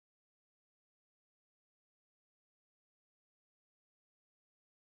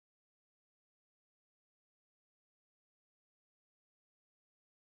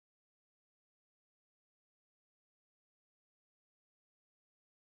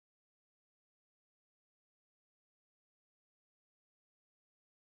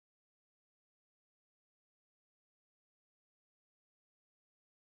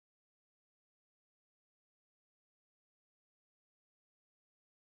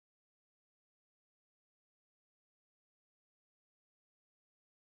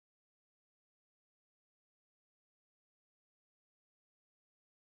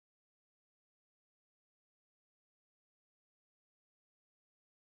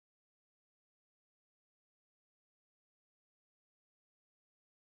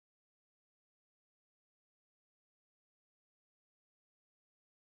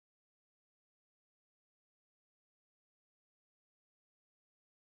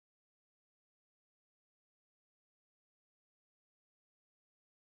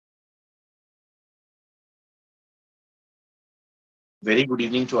Very good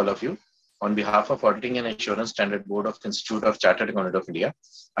evening to all of you. On behalf of Auditing and Assurance Standard Board of Institute of Chartered Accountants of India,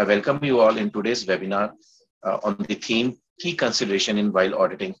 I welcome you all in today's webinar on the theme Key Consideration in While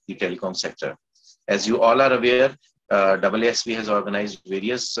Auditing the Telecom Sector. As you all are aware, AASB has organized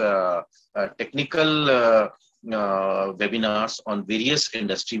various technical webinars on various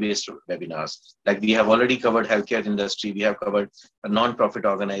industry-based webinars. Like we have already covered healthcare industry, we have covered a non-profit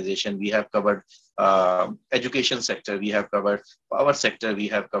organization, we have covered education sector, we have covered power sector, we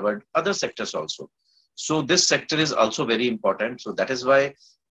have covered other sectors also. So this sector is also very important. So that is why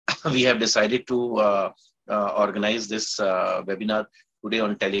we have decided to organize this webinar today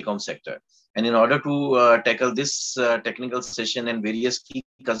on telecom sector. And in order to tackle this technical session and various key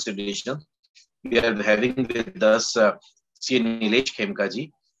considerations, we are having with us C. Nilesh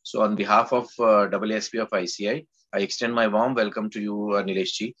Khemkaji. So on behalf of AASP of ICI, I extend my warm welcome to you,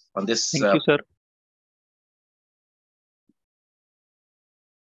 Nilesh ji, on this. Thank you, sir.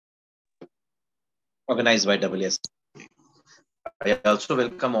 Organized by AASP. I also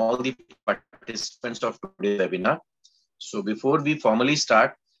welcome all the participants of today's webinar. So before we formally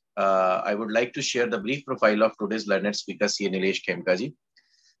start, I would like to share the brief profile of today's learned speaker, C. Nilesh Khemkaji.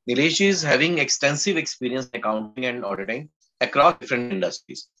 Nilesh is having extensive experience in accounting and auditing across different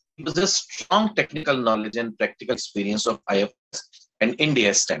industries. He possesses strong technical knowledge and practical experience of IFRS and Ind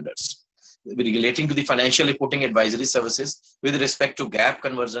AS standards relating to the financial reporting advisory services with respect to gap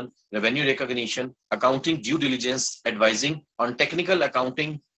conversion, revenue recognition, accounting due diligence, advising on technical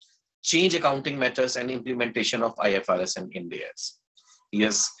accounting, change accounting matters, and implementation of IFRS and Ind AS. He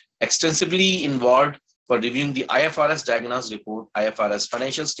is extensively involved for reviewing the IFRS diagnosis report, IFRS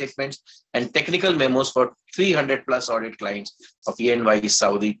financial statements, and technical memos for 300 plus audit clients of EY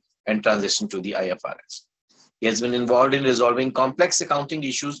Saudi and transition to the IFRS. He has been involved in resolving complex accounting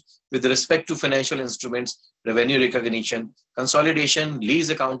issues with respect to financial instruments, revenue recognition, consolidation, lease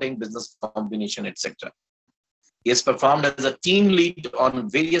accounting, business combination, etc. He has performed as a team lead on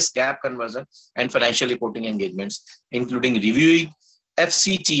various gap conversion and financial reporting engagements, including reviewing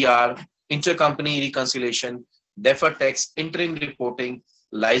FCTR, intercompany reconciliation, deferred tax, interim reporting,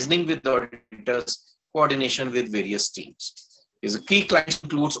 licensing with the auditors, coordination with various teams. His key clients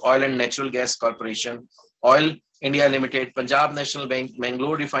includes Oil and Natural Gas Corporation, Oil India Limited, Punjab National Bank,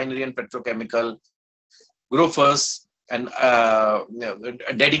 Mangalore Refinery and Petrochemical, Grofers, and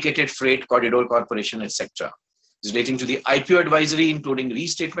Dedicated Freight Corridor Corporation, etc. Relating to the IPO advisory, including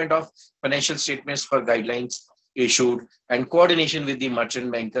restatement of financial statements for guidelines issued and coordination with the merchant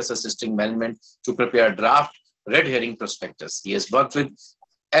bankers assisting management to prepare draft red herring prospectus. He has worked with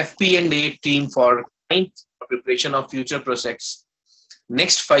FP&A team for preparation of future projects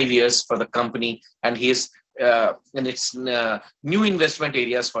next 5 years for the company, and he is in its new investment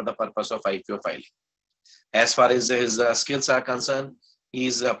areas for the purpose of IPO filing. As far as his skills are concerned, he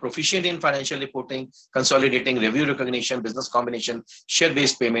is proficient in financial reporting, consolidating revenue recognition, business combination,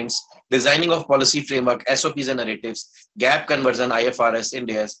 share-based payments, designing of policy framework, SOPs and narratives, gap conversion, IFRS, Ind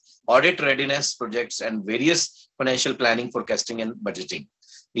AS, audit readiness projects, and various financial planning, forecasting, and budgeting.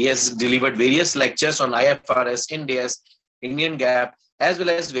 He has delivered various lectures on IFRS, Ind AS, Indian GAAP, as well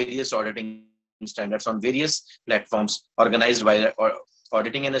as various auditing standards on various platforms organized by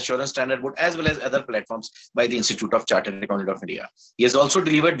Auditing and Assurance Standard Board, as well as other platforms by the Institute of Chartered Accountants of India. He has also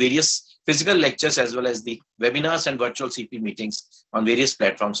delivered various physical lectures as well as the webinars and virtual CP meetings on various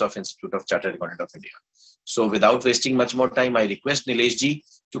platforms of Institute of Chartered Accountants of India. So without wasting much more time, I request Nilesh ji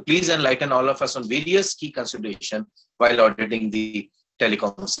to please enlighten all of us on various key considerations while auditing the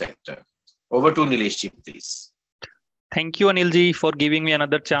telecom sector. Over to Nilesh ji, please. Thank you, Anil ji, for giving me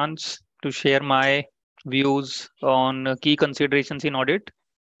another chance to share my views on key considerations in audit,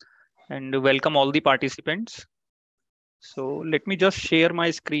 and welcome all the participants. So let me just share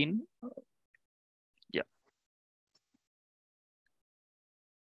my screen. Yeah.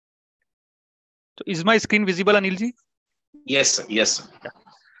 So is my screen visible, Anil ji? Yes, sir. Yes, sir. Yeah.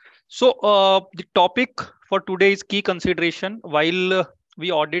 So the topic for today is key consideration while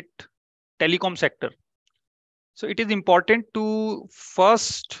we audit telecom sector. So it is important to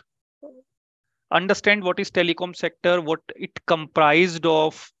first understand what is telecom sector, what it comprised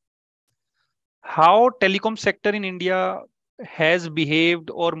of, how telecom sector in India has behaved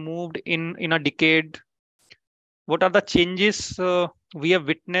or moved in a decade, what are the changes we have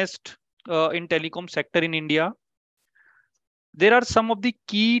witnessed in telecom sector in India. There are some of the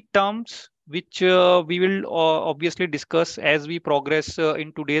key terms which we will obviously discuss as we progress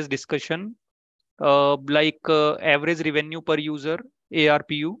in today's discussion, like average revenue per user,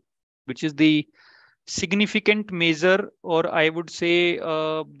 ARPU, which is the significant measure, or I would say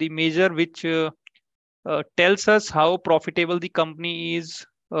the measure which tells us how profitable the company is,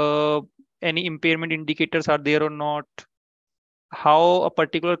 any impairment indicators are there or not, how a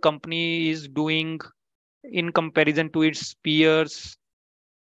particular company is doing in comparison to its peers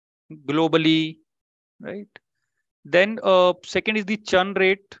globally, right? Then second is the churn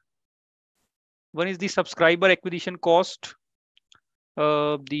rate. One is the subscriber acquisition cost,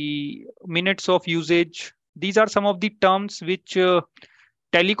 the minutes of usage. These are some of the terms which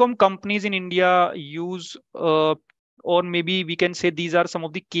telecom companies in India use, or maybe we can say these are some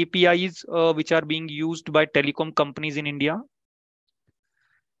of the KPIs which are being used by telecom companies in India.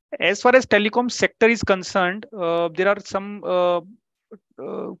 As far as telecom sector is concerned, there are some uh,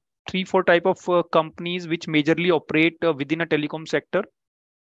 three, four type of companies which majorly operate within a telecom sector,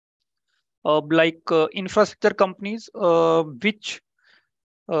 like infrastructure companies, which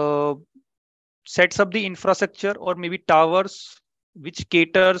uh, sets up the infrastructure or maybe towers which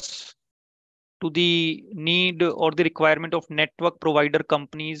caters to the need or the requirement of network provider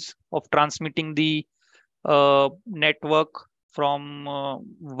companies of transmitting the network from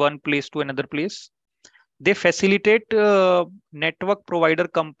one place to another place. They facilitate network provider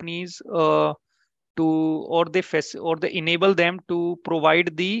companies to, or they enable them to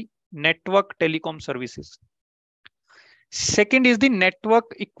provide the network telecom services. Second is the network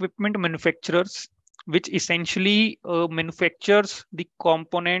equipment manufacturers, which essentially manufactures the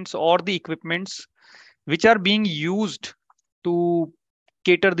components or the equipments which are being used to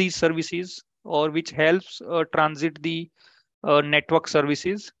cater these services, or which helps transit the network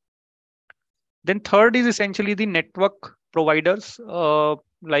services. Then third is essentially the network providers,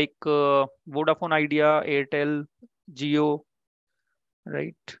 like Vodafone Idea, Airtel, Geo,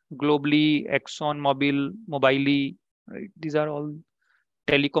 right? Globally, Exxon Mobil, Mobile, right? These are all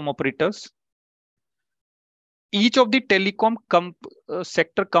telecom operators. Each of the telecom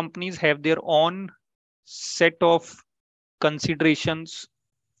sector companies have their own set of considerations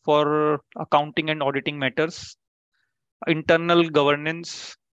for accounting and auditing matters, internal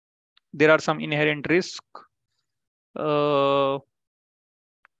governance. There are some inherent risk, uh,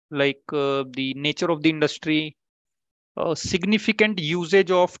 like the nature of the industry, significant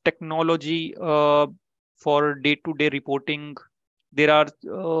usage of technology for day-to-day reporting. There are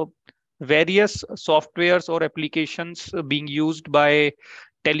various softwares or applications being used by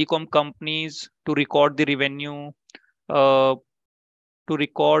telecom companies to record the revenue, to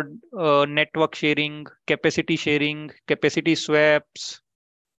record network sharing, capacity swaps,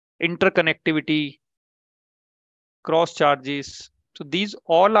 interconnectivity, cross charges. So these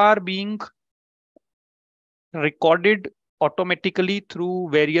all are being recorded automatically through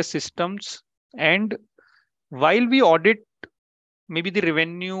various systems. And while we audit maybe the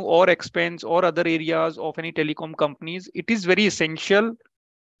revenue or expense or other areas of any telecom companies, it is very essential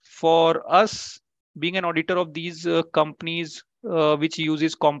for us, being an auditor of these companies which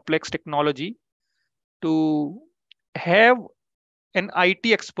uses complex technology, to have an IT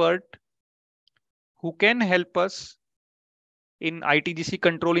expert who can help us in ITGC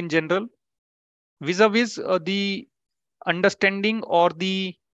control in general, vis-a-vis the understanding or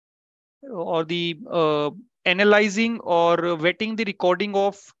the analyzing or vetting the recording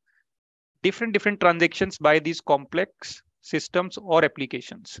of different transactions by these complex systems or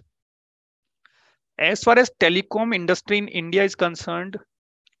applications. As far as telecom industry in India is concerned,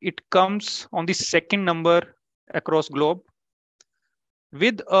 it comes on the second number across globe,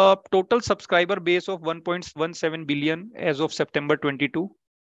 with a total subscriber base of 1.17 billion as of September 22,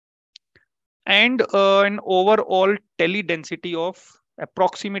 and an overall tele density of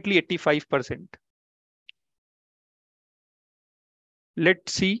approximately 85%.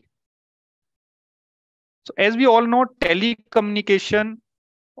 Let's see. So as we all know, telecommunication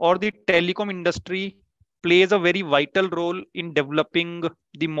or the telecom industry plays a very vital role in developing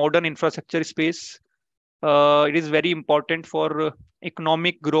the modern infrastructure space. It is very important for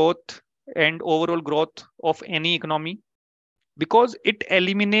economic growth and overall growth of any economy, because it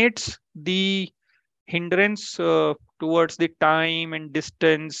eliminates the hindrance towards the time and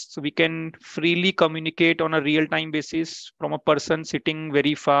distance. So we can freely communicate on a real time basis from a person sitting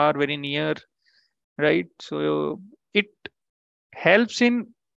very far, very near, right? So it helps in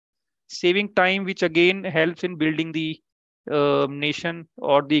saving time, which again helps in building the nation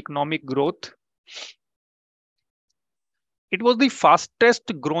or the economic growth. It was the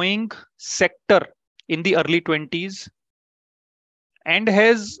fastest growing sector in the early 20s and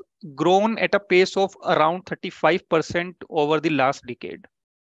has grown at a pace of around 35% over the last decade.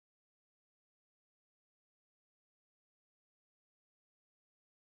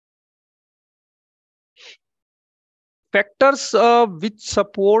 Factors which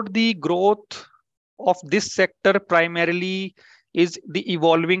support the growth of this sector primarily is the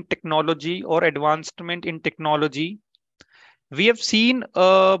evolving technology or advancement in technology. We have seen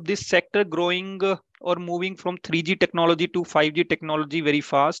this sector growing or moving from 3G technology to 5G technology very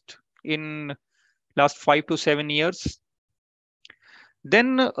fast in last 5 to 7 years.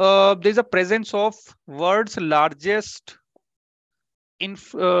 Then there's a presence of world's largest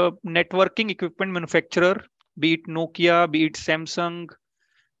networking equipment manufacturer, be it Nokia, be it Samsung,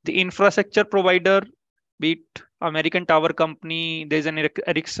 the infrastructure provider, be it American Tower Company. There's an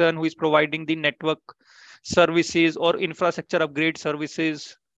Ericsson who is providing the network services or infrastructure upgrade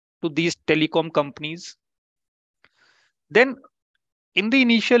services to these telecom companies. Then in the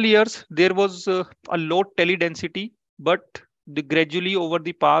initial years, there was a low tele density, but gradually over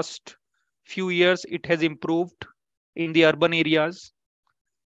the past few years, it has improved in the urban areas.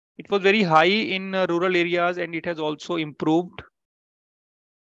 It was very high in rural areas, and it has also improved.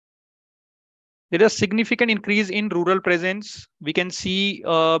 There is a significant increase in rural presence. We can see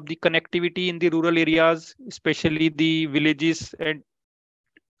the connectivity in the rural areas, especially the villages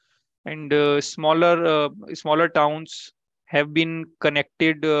and smaller towns have been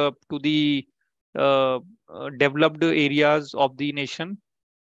connected to the developed areas of the nation.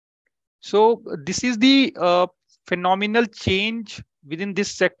 So this is the phenomenal change within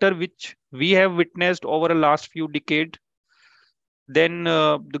this sector which we have witnessed over the last few decades. Then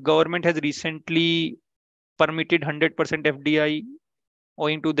the government has recently permitted 100% FDI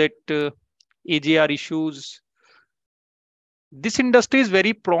owing to that AGR issues. This industry is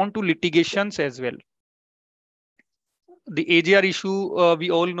very prone to litigations as well. The AGR issue, we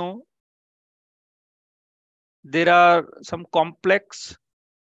all know. There are some complex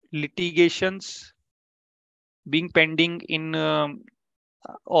litigations being pending in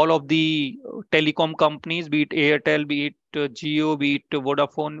all of the telecom companies, be it Airtel, be it Jio, be it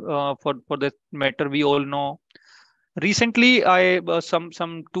Vodafone, for that matter, we all know. Recently, some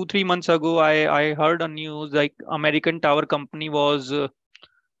 2-3 months ago, I heard on news like American Tower Company was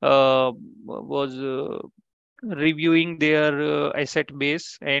reviewing their asset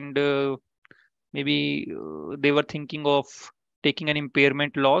base, and maybe they were thinking of taking an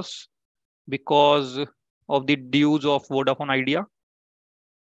impairment loss because of the dues of Vodafone Idea.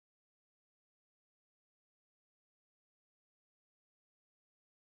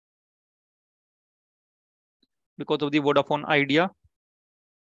 Because of the Vodafone Idea.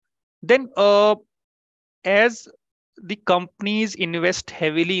 Then as the companies invest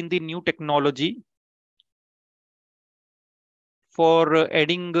heavily in the new technology for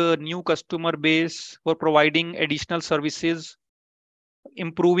adding a new customer base, for providing additional services,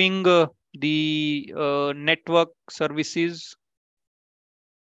 improving the network services,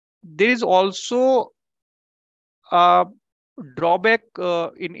 there is also a drawback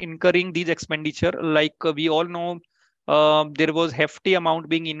in incurring these expenditure. Like we all know, there was hefty amount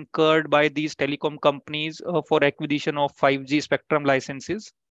being incurred by these telecom companies for acquisition of 5G spectrum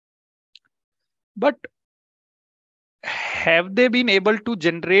licenses. But have they been able to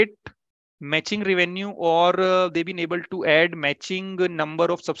generate matching revenue, or they've been able to add matching number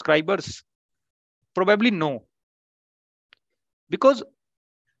of subscribers? Probably no. Because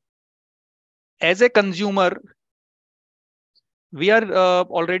as a consumer, we are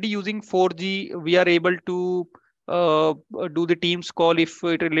already using 4G. We are able to do the Teams call if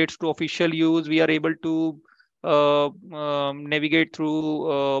it relates to official use. We are able to navigate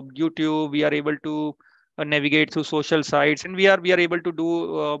through YouTube. We are able to navigate through social sites, and we are able to do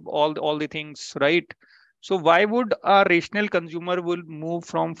all the things, right? So why would a rational consumer will move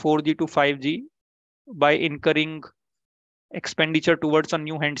from 4G to 5G by incurring expenditure towards a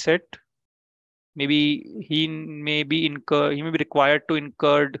new handset? Maybe he may be required to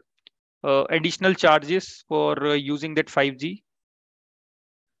incur additional charges for using that 5G,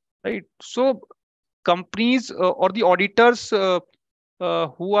 right? So companies or the auditors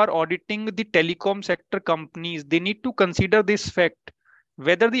who are auditing the telecom sector companies, they need to consider this fact,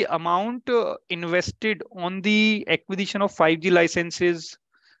 whether the amount invested on the acquisition of 5G licenses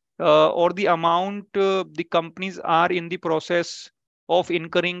or the amount the companies are in the process of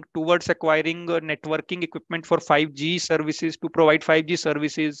incurring towards acquiring networking equipment for 5G services, to provide 5G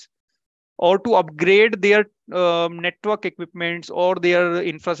services, or to upgrade their network equipments or their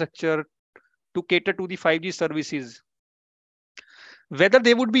infrastructure to cater to the 5G services, whether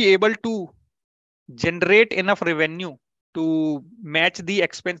they would be able to generate enough revenue to match the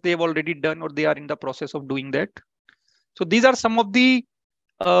expense they have already done, or they are in the process of doing that. So these are some of the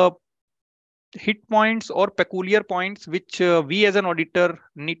hit points or peculiar points which we as an auditor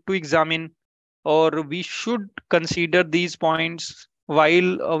need to examine, or we should consider these points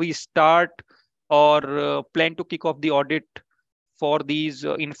while we start or plan to kick off the audit for these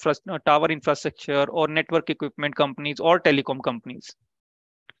tower infrastructure or network equipment companies or telecom companies.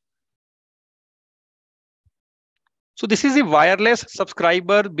 So this is the wireless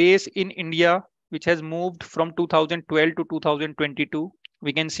subscriber base in India, which has moved from 2012 to 2022.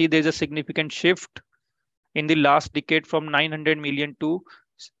 We can see there's a significant shift in the last decade from 900 million to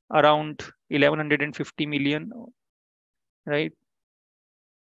around 1150 million, right?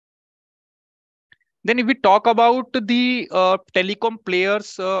 Then if we talk about the telecom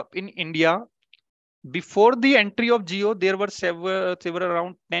players in India, before the entry of Jio, there were several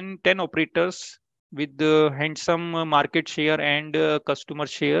around 10 operators with handsome market share and customer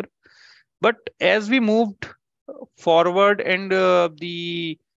share. But as we moved forward and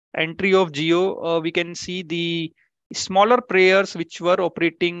the entry of Jio, we can see the smaller players which were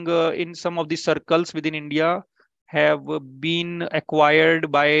operating in some of the circles within India have been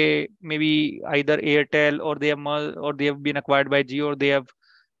acquired by maybe either Airtel, or they have been acquired by Jio, or they have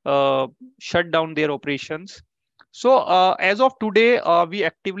uh, shut down their operations. So as of today, we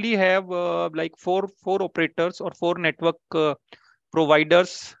actively have like four operators or four network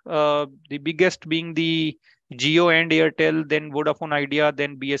providers. The biggest being the Jio and Airtel, then Vodafone Idea,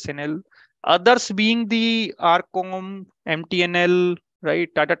 then BSNL. Others being the Arcom, MTNL, right?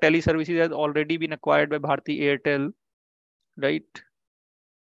 Tata Teleservices has already been acquired by Bharti Airtel, right?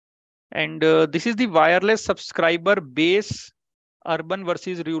 And this is the wireless subscriber base, urban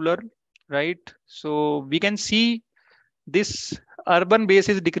versus rural, right? So we can see this urban base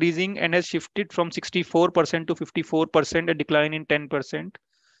is decreasing and has shifted from 64% to 54%, a decline in 10%,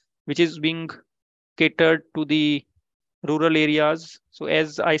 which is being catered to the rural areas. So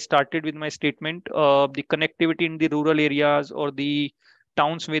as I started with my statement, the connectivity in the rural areas or the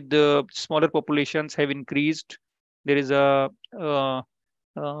towns with the smaller populations have increased. There is a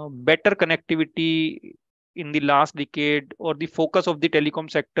better connectivity in the last decade, or the focus of the telecom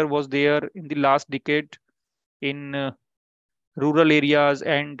sector was there in the last decade in rural areas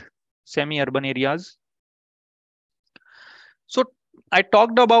and semi-urban areas. So I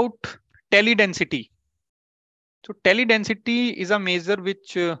talked about teledensity. So teledensity is a measure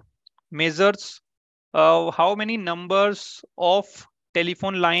which measures how many numbers of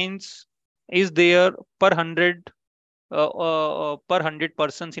telephone lines is there per 100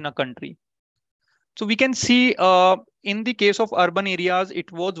 persons in a country. So we can see in the case of urban areas,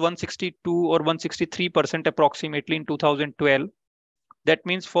 it was 162 or 163% approximately in 2012. That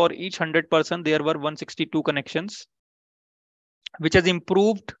means for each 100%, there were 162 connections, which has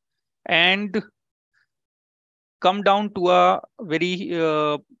improved and come down to a very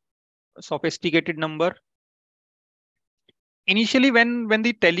sophisticated number. Initially, when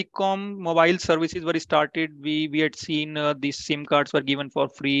the telecom mobile services were started, we had seen these SIM cards were given for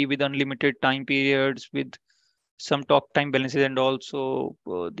free with unlimited time periods, with some talk time balances, and also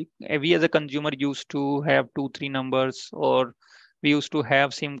we as a consumer used to have 2 3 numbers, or we used to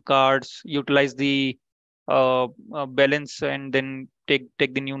have SIM cards, utilize the balance, and then take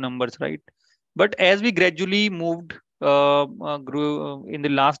the new numbers, right? But as we gradually moved grew in the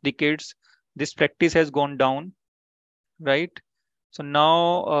last decades, this practice has gone down, right? So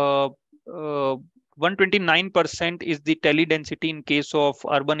now 129% is the tele density in case of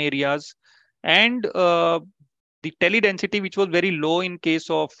urban areas, and the tele density, which was very low in case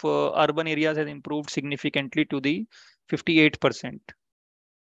of urban areas, has improved significantly to the 58%.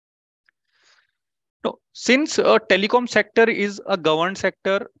 No, since telecom sector is a governed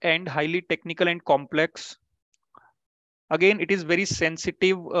sector and highly technical and complex, again, it is very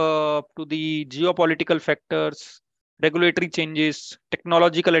sensitive to the geopolitical factors, regulatory changes,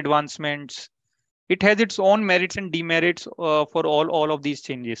 technological advancements. It has its own merits and demerits for all of these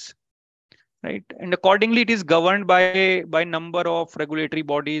changes, right? And accordingly, it is governed by number of regulatory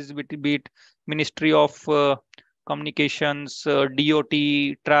bodies, be it Ministry of Communications, DOT,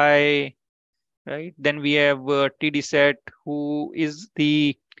 TRAI, right? Then we have TDSAT, who is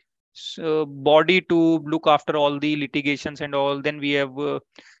the body to look after all the litigations and all. Then we have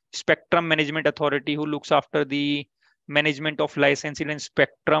Spectrum Management Authority, who looks after the management of licensing and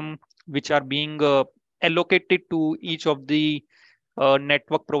spectrum, which are being allocated to each of the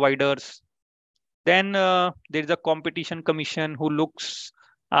network providers. Then there is a Competition Commission, who looks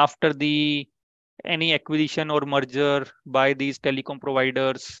after the any acquisition or merger by these telecom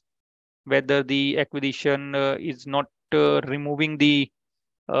providers, whether the acquisition is not removing the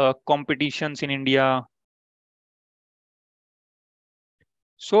competitions in India.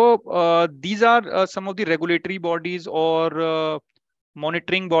 So these are some of the regulatory bodies or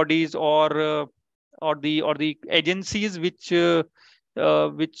monitoring bodies, or the agencies which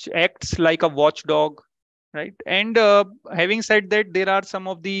which acts like a watchdog, right? And having said that, there are some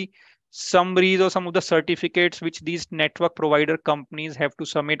of the summaries or some of the certificates which these network provider companies have to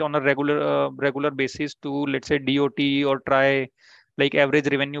submit on a regular basis to, let's say, DOT or try, like average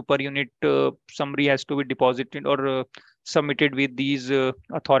revenue per unit summary has to be deposited or submitted with these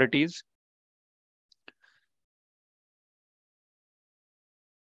authorities.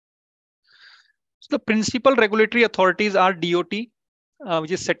 So the principal regulatory authorities are DOT,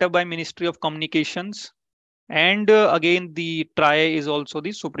 which is set up by Ministry of Communications, and again the TRAI is also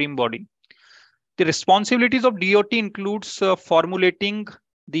the supreme body. The responsibilities of DOT includes formulating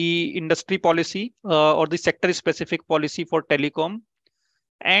the industry policy or the sector specific policy for telecom,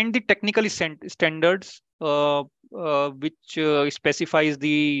 and the technical standards which specifies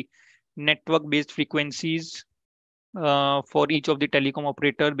the network based frequencies for each of the telecom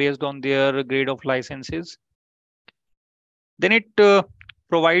operator based on their grade of licenses. Then it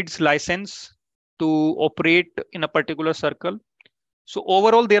provides license to operate in a particular circle. So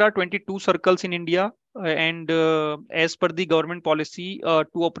overall, there are 22 circles in India, and as per the government policy, to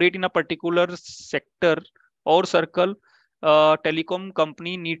operate in a particular sector or circle, telecom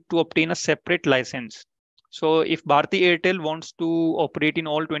company need to obtain a separate license. So if Bharti Airtel wants to operate in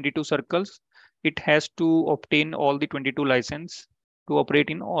all 22 circles, it has to obtain all the 22 license to operate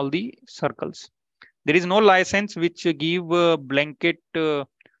in all the circles. There is no license which give blanket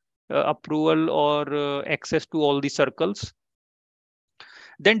approval or access to all the circles.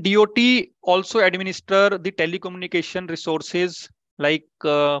 Then DOT also administer the telecommunication resources, like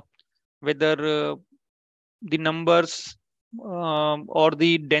whether the numbers or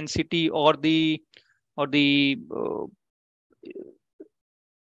the density or the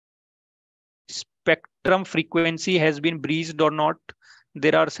spectrum frequency has been breached or not.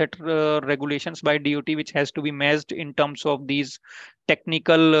 There are set regulations by DOT which has to be measured in terms of these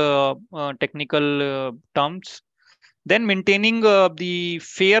technical terms. Then maintaining the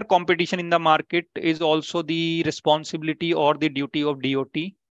fair competition in the market is also the responsibility or the duty of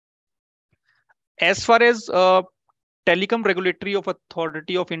DOT. As far as Telecom Regulatory of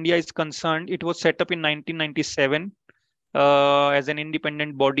Authority of India is concerned, it was set up in 1997 as an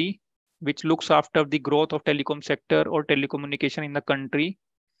independent body which looks after the growth of telecom sector or telecommunication in the country.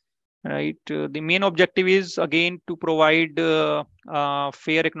 Right. The main objective is again to provide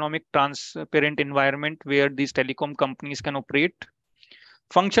fair economic transparent environment where these telecom companies can operate.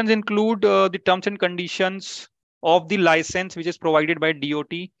 Functions include the terms and conditions of the license which is provided by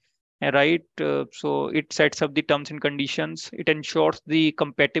DOT. Right. So it sets up the terms and conditions. It ensures the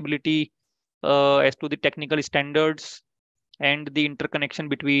compatibility as to the technical standards and the interconnection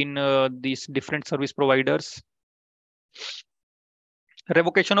between these different service providers.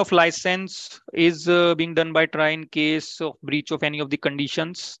 Revocation of license is being done by TRAI in case of breach of any of the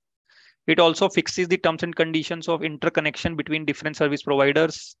conditions. It also fixes the terms and conditions of interconnection between different service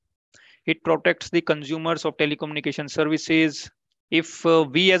providers. It protects the consumers of telecommunication services. If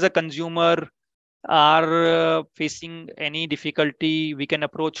we as a consumer are facing any difficulty, we can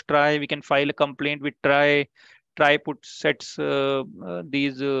approach TRAI, we can file a complaint with TRAI. TRAI sets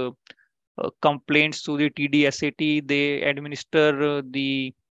these complaints to the TDSAT. They administer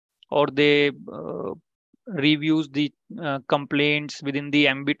they reviews the complaints within the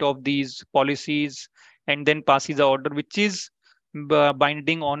ambit of these policies and then passes the order which is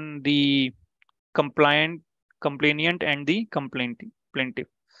binding on the complainant and the plaintiff.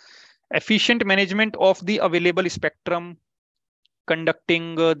 Efficient management of the available spectrum,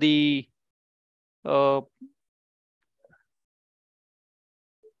 conducting the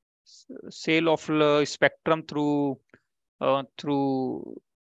sale of spectrum through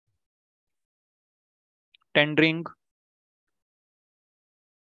tendering.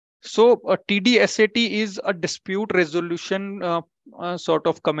 So TDSAT is a dispute resolution sort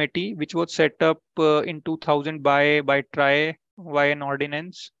of committee which was set up in 2000 by TRAI via an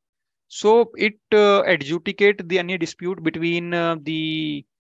ordinance. So it adjudicate any dispute between the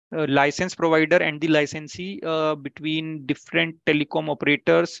license provider and the licensee, between different telecom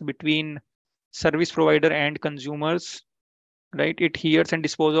operators, between service provider and consumers. Right, it hears and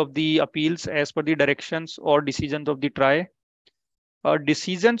disposes of the appeals as per the directions or decisions of the TRAI.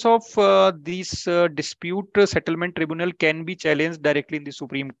 Decisions of these dispute settlement tribunal can be challenged directly in the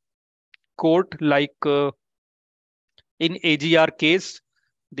Supreme Court, like in AGR case,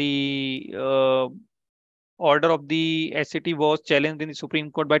 the order of the SAT was challenged in the Supreme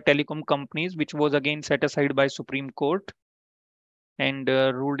Court by telecom companies, which was again set aside by Supreme Court and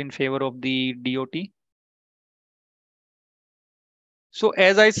ruled in favor of the DOT. So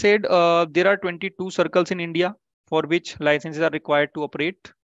as I said, there are 22 circles in India. for which licenses are required to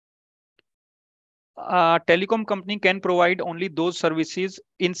operate. A telecom company can provide only those services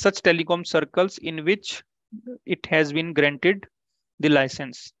in such telecom circles in which it has been granted the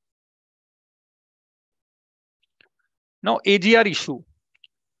license. Now, AGR issue.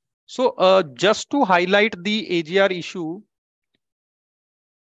 So just to highlight the AGR issue,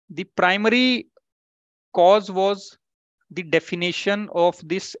 the primary cause was the definition of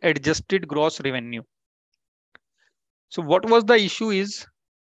this adjusted gross revenue. So what was the issue is,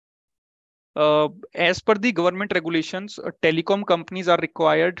 as per the government regulations, telecom companies are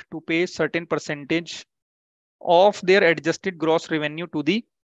required to pay certain percentage of their adjusted gross revenue to the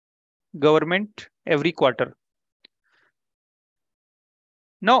government every quarter.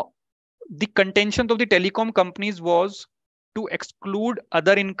 Now, the contention of the telecom companies was to exclude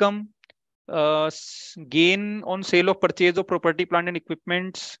other income, gain on sale of purchase of property, plant and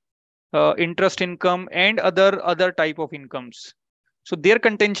equipments, interest income, and other type of incomes. So their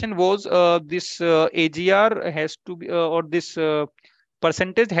contention was this AGR has to be or this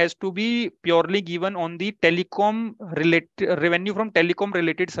percentage has to be purely given on the telecom related revenue from telecom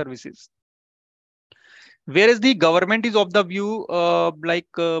related services. Whereas the government is of the view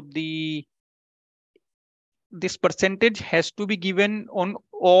this percentage has to be given on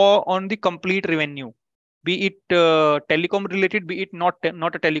or on the complete revenue, be it telecom related, be it not a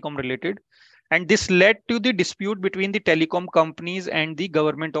telecom related. And this led to the dispute between the telecom companies and the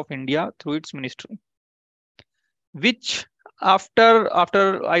government of India through its ministry, which after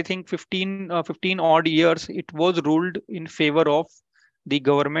I think 15 odd years, it was ruled in favor of the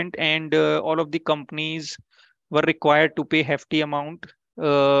government, and all of the companies were required to pay hefty amount,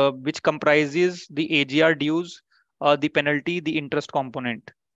 which comprises the AGR dues, the penalty, the interest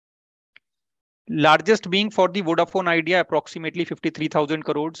component. Largest being for the Vodafone Idea, approximately 53,000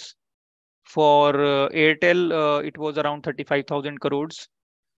 crores. For Airtel, it was around 35,000 crores.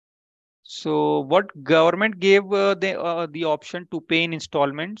 So what government gave the option to pay in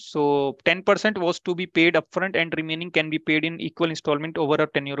installments. So 10% was to be paid upfront, and remaining can be paid in equal installment over a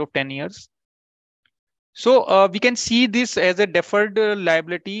tenure of 10 years. So we can see this as a deferred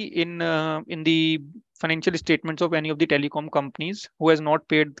liability in the financial statements of any of the telecom companies who has not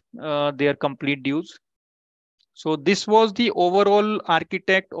paid their complete dues. So this was the overall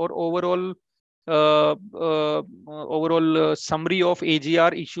architect or overall summary of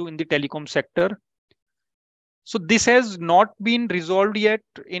AGR issue in the telecom sector. So this has not been resolved yet.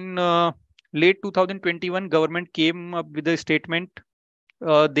 In late 2021, government came up with a statement.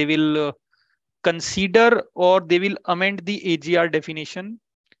 They will consider or they will amend the AGR definition,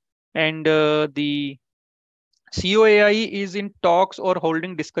 and the COAI is in talks or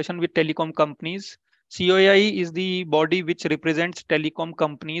holding discussion with telecom companies. COAI is the body which represents telecom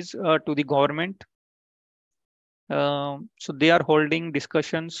companies to the government. So they are holding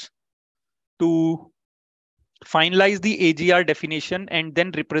discussions to finalize the AGR definition and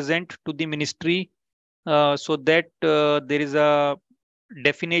then represent to the ministry, so that there is a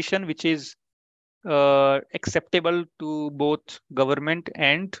definition which is acceptable to both government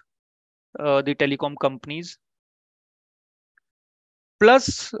and the telecom companies.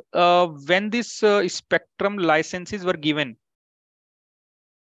 Plus, when this spectrum licenses were given,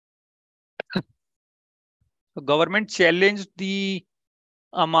 the government challenged the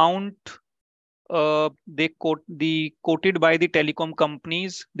amount quoted by the telecom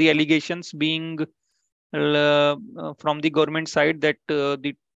companies, the allegations being from the government side that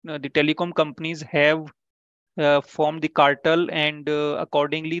the telecom companies have formed the cartel, and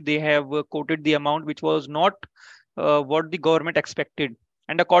accordingly they have quoted the amount which was not what the government expected,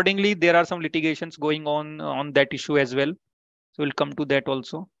 and accordingly there are some litigations going on that issue as well. So we'll come to that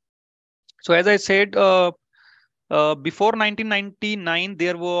also. So as I said, before 1999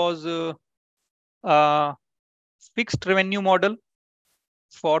 there was a fixed revenue model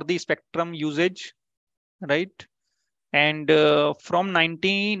for the spectrum usage, right? And from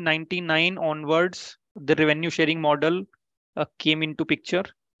 1999 onwards, the revenue sharing model came into picture,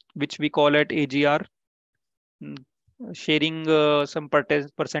 which we call at AGR, sharing some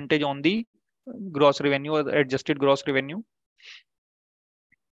percentage on the gross revenue or the adjusted gross revenue.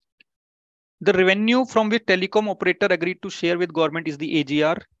 The revenue from which telecom operator agreed to share with government is the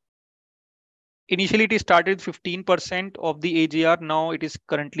AGR. Initially, it started 15% of the AGR. Now it is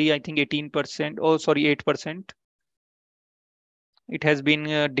currently, I think, 18%. Oh, sorry, 8%. It has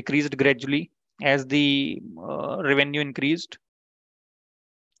been decreased gradually as the revenue increased.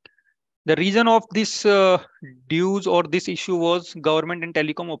 The reason of this dues or this issue was government and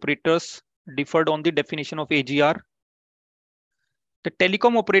telecom operators differed on the definition of AGR. The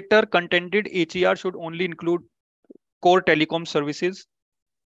telecom operator contended AGR should only include core telecom services,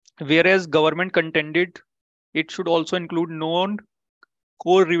 whereas government contended it should also include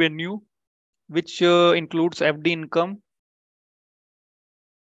non-core revenue, which includes FD income,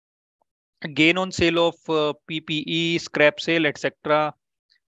 gain on sale of PPE, scrap sale, etc.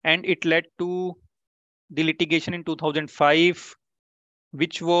 And it led to the litigation in 2005,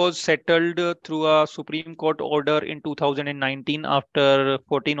 which was settled through a Supreme Court order in 2019 after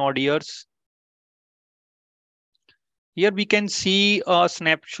 14 odd years. Here we can see a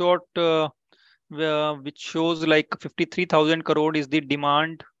snapshot which shows like 53,000 crore is the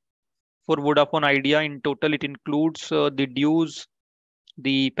demand for Vodafone Idea. In total, it includes the dues,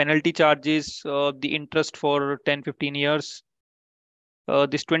 the penalty charges, the interest for 10-15 years.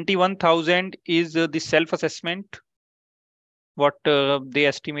 This 21,000 is the self-assessment, what they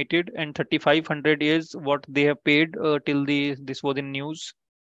estimated, and 3,500 is what they have paid till this was in news.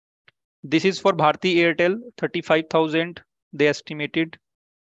 This is for Bharti Airtel, 35,000 they estimated.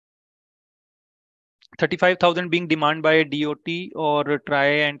 35,000 being demand by DOT or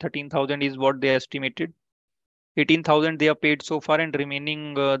TRI, and 13,000 is what they estimated. 18,000 they have paid so far, and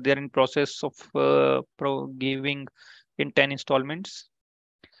remaining they are in process of giving in 10 installments.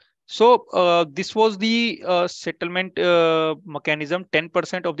 So this was the settlement mechanism,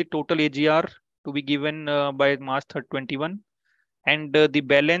 10% of the total AGR to be given by March 3rd, 21, and the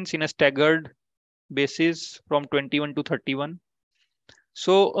balance in a staggered basis from 21 to 31.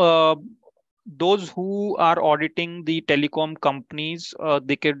 So those who are auditing the telecom companies,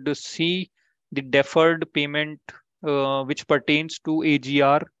 they could see the deferred payment which pertains to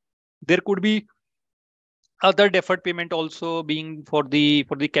AGR. There could be other deferred payment also being for the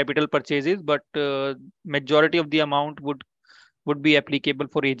capital purchases, but majority of the amount would be applicable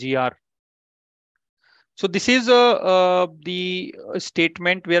for AGR. So this is the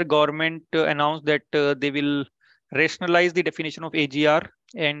statement where government announced that they will rationalize the definition of AGR,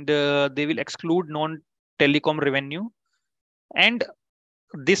 and they will exclude non-telecom revenue, and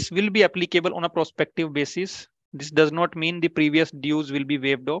this will be applicable on a prospective basis. This does not mean the previous dues will be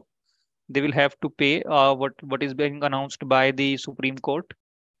waived off. They will have to pay what is being announced by the Supreme Court.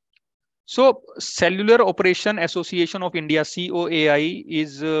 So Cellular Operation Association of India, COAI,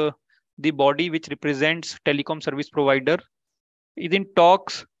 is the body which represents telecom service provider, is in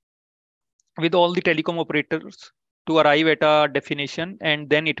talks with all the telecom operators to arrive at a definition, and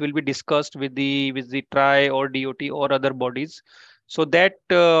then it will be discussed with the TRI or DOT or other bodies, so that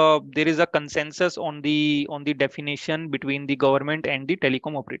there is a consensus on the definition between the government and the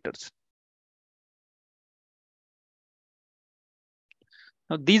telecom operators.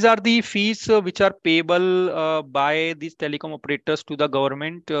 Now, these are the fees which are payable by these telecom operators to the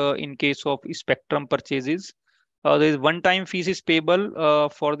government in case of spectrum purchases. There is one-time fees is payable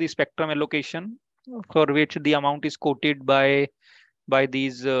for the spectrum allocation, for which the amount is quoted by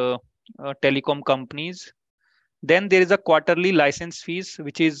these telecom companies. Then there is a quarterly license fees,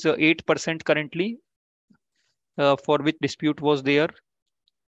 which is 8% currently, for which dispute was there.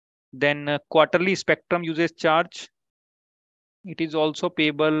 Then quarterly spectrum usage charge. It is also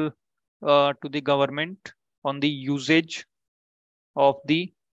payable to the government on the usage of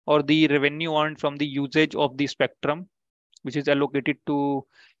the revenue earned from the usage of the spectrum, which is allocated to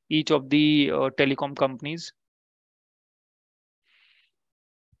each of the telecom companies.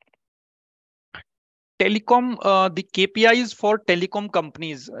 Telecom, the KPIs for telecom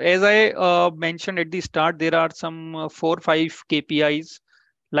companies, as I mentioned at the start, there are some 4-5 KPIs,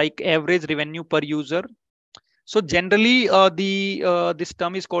 like average revenue per user. So generally, this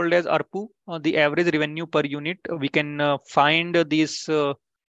term is called as ARPU, the average revenue per unit. We can find this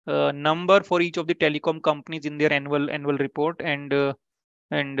number for each of the telecom companies in their annual report, and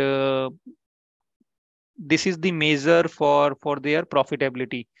this is the measure for their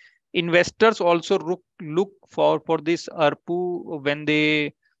profitability. Investors also look for this ARPU when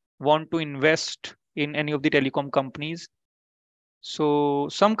they want to invest in any of the telecom companies. So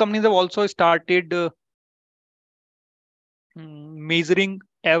some companies have also started measuring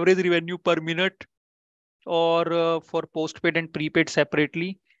average revenue per minute, or for postpaid and prepaid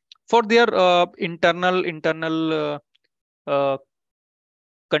separately, for their internal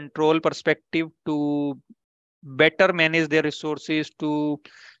control perspective, to better manage their resources, to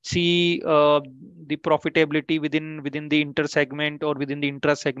see the profitability within the inter segment or within the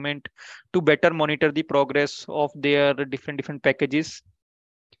intra segment, to better monitor the progress of their different packages.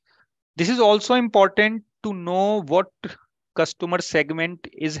 This is also important to know what customer segment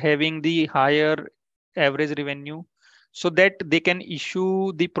is having the higher average revenue, so that they can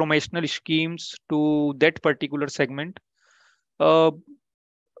issue the promotional schemes to that particular segment.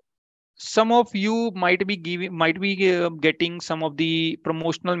 some of you might be getting some of the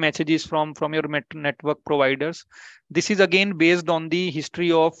promotional messages from your network providers. This is again based on the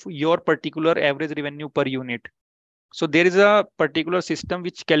history of your particular average revenue per unit. So there is a particular system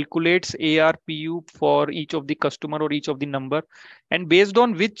which calculates ARPU for each of the customer or each of the number, and based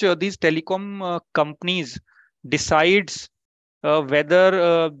on which these telecom companies decides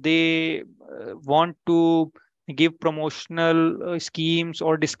whether they want to give promotional schemes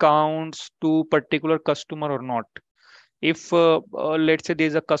or discounts to particular customer or not. If let's say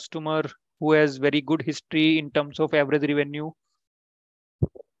there's a customer who has very good history in terms of average revenue,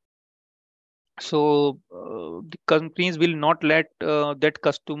 so the companies will not let that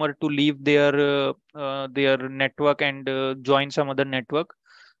customer to leave their network and join some other network.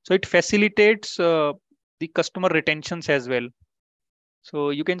 So it facilitates the customer retentions as well. So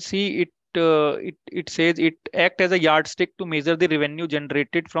you can see it says it act as a yardstick to measure the revenue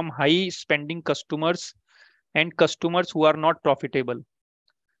generated from high spending customers and customers who are not profitable.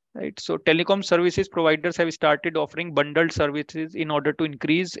 Right. So telecom services providers have started offering bundled services in order to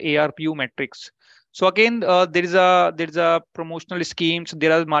increase ARPU metrics. So again, there is a promotional schemes.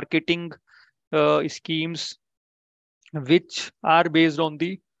 There are marketing schemes which are based on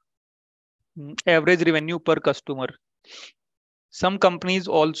the average revenue per customer. Some companies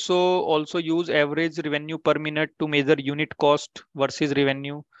also use average revenue per minute to measure unit cost versus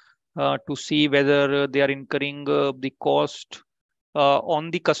revenue to see whether they are incurring the cost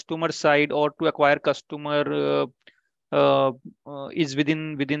on the customer side or to acquire customer is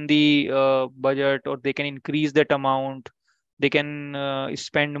within the budget, or they can increase that amount, they can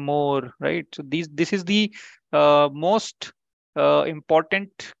spend more, right? So this is the most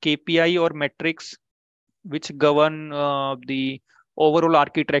important KPI or metrics which govern the overall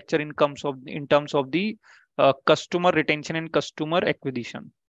architecture in terms of the customer retention and customer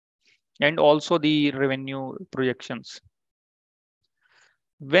acquisition, and also the revenue projections.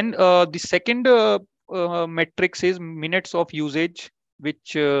 When the second metrics is minutes of usage,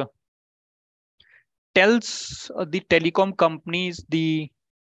 which tells the telecom companies the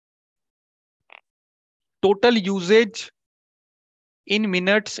total usage in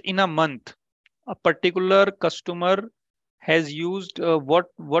minutes in a month. A particular customer has used what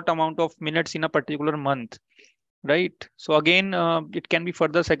amount of minutes in a particular month, right? So again, it can be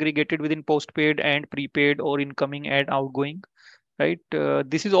further segregated within postpaid and prepaid or incoming and outgoing, right?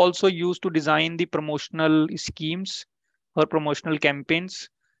 This is also used to design the promotional schemes or promotional campaigns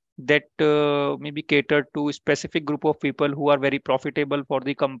that maybe cater to a specific group of people who are very profitable for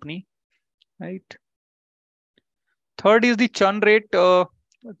the company, right? Third is the churn rate.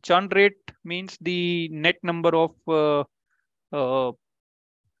 Churn rate means the net number of uh,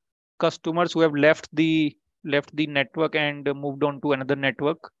 customers who have left the network and moved on to another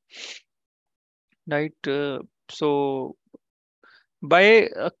network, right? So by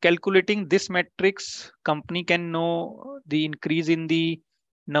calculating this metrics, company can know the increase in the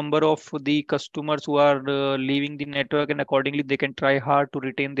number of the customers who are leaving the network, and accordingly they can try hard to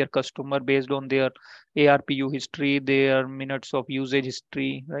retain their customer based on their ARPU history, their minutes of usage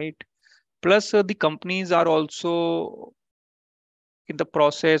history, right? Plus, the companies are also in the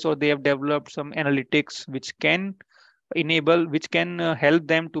process, or they have developed some analytics which can help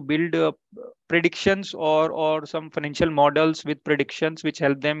them to build predictions, or some financial models with predictions which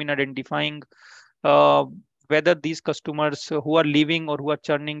help them in identifying uh, whether these customers who are leaving or who are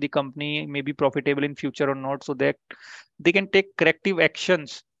churning the company may be profitable in future or not, so that they can take corrective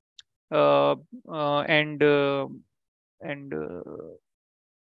actions uh, uh, and uh, and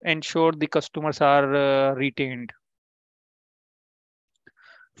ensure the customers are retained.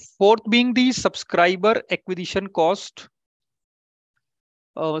 Fourth being the subscriber acquisition cost.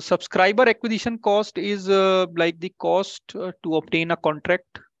 Subscriber acquisition cost is like the cost to obtain a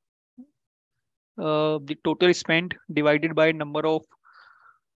contract, the total spend divided by number of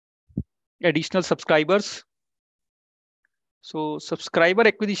additional subscribers. So subscriber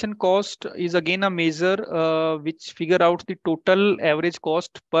acquisition cost is again a measure which figure out the total average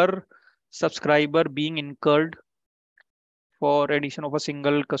cost per subscriber being incurred for addition of a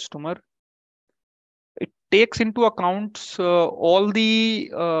single customer. It takes into account all the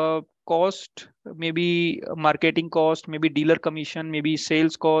cost, maybe marketing cost, maybe dealer commission, maybe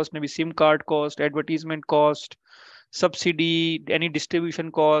sales cost, maybe SIM card cost, advertisement cost, subsidy, any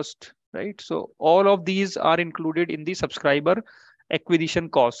distribution cost, right? So all of these are included in the subscriber acquisition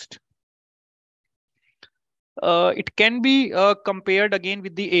cost. It can be compared again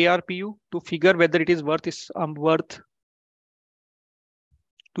with the ARPU to figure whether it is worth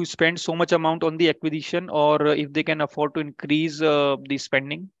to spend so much amount on the acquisition, or if they can afford to increase the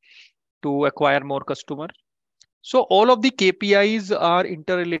spending. to acquire more customer. So all of the KPIs are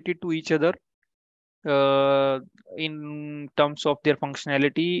interrelated to each other in terms of their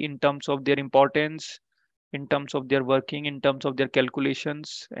functionality, in terms of their importance, in terms of their working, in terms of their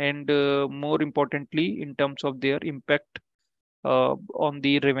calculations, and more importantly, in terms of their impact on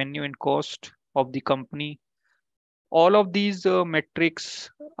the revenue and cost of the company. All of these metrics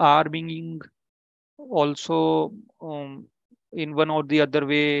are being also in one or the other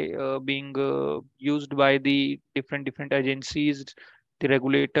way being used by the different agencies, the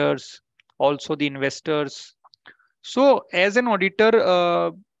regulators, also the investors. So as an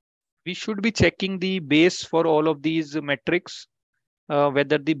auditor, we should be checking the base for all of these metrics,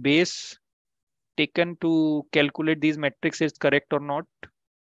 whether the base taken to calculate these metrics is correct or not,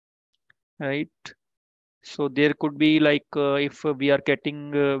 right? So there could be like if we are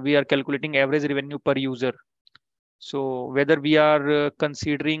calculating average revenue per user. So whether we are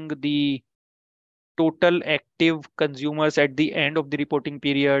considering the total active consumers at the end of the reporting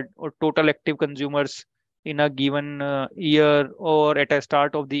period or total active consumers in a given year or at a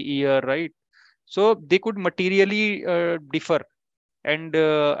start of the year, right? So they could materially differ, and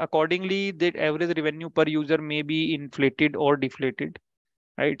accordingly the average revenue per user may be inflated or deflated,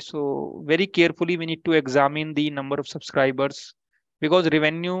 right? So very carefully we need to examine the number of subscribers, because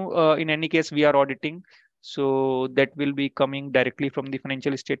revenue in any case we are auditing, so that will be coming directly from the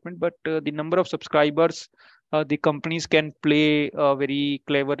financial statement. But the number of subscribers, the companies can play very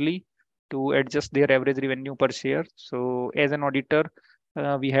cleverly to adjust their average revenue per share. So as an auditor,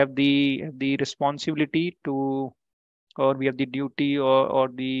 we have the responsibility to, or we have the duty, or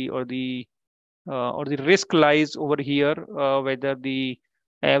the risk lies over here, whether the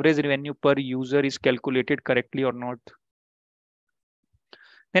average revenue per user is calculated correctly or not.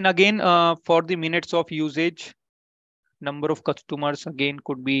 Then again, for the minutes of usage, number of customers again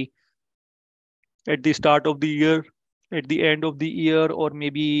could be at the start of the year, at the end of the year, or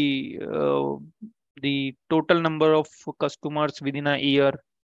maybe the total number of customers within a year,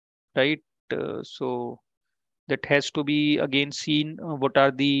 right? So that has to be again seen. What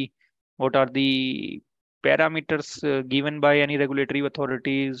are the parameters given by any regulatory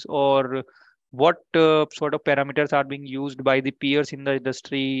authorities, or what sort of parameters are being used by the peers in the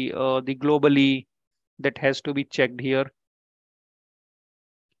industry, the globally, that has to be checked here.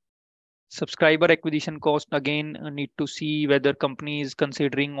 Subscriber acquisition cost, again need to see whether company is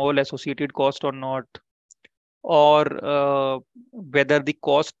considering all associated cost or not, or whether the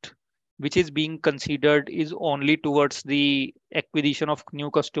cost which is being considered is only towards the acquisition of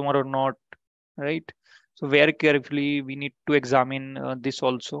new customer or not, right? So very carefully we need to examine this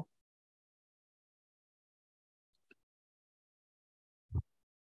also.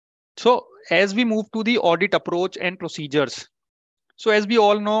 So as we move to the audit approach and procedures, so as we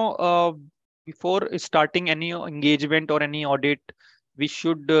all know, before starting any engagement or any audit, we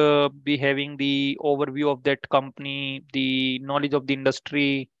should be having the overview of that company, the knowledge of the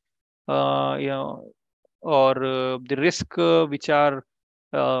industry, you know, or the risk which are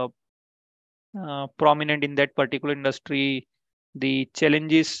uh, prominent in that particular industry, the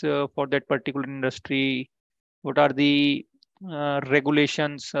challenges for that particular industry, what are the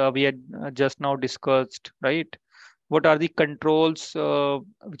regulations we had just now discussed, right? What are the controls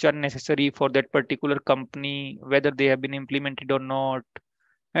which are necessary for that particular company, whether they have been implemented or not,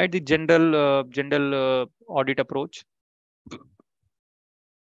 right? The general audit approach.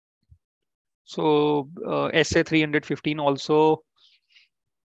 So SA 315 also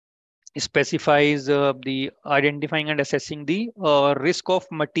specifies the identifying and assessing the risk of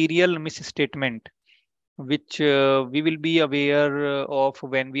material misstatement, which we will be aware of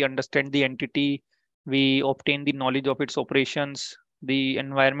when we understand the entity, we obtain the knowledge of its operations, the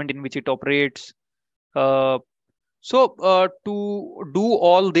environment in which it operates. Uh, to do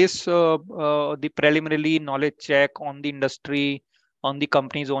all this, the preliminary knowledge check on the industry, on the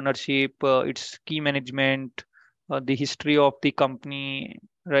company's ownership, its key management, the history of the company,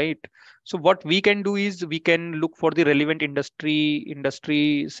 right? So what we can do is we can look for the relevant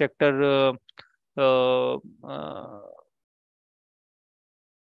industry sector uh,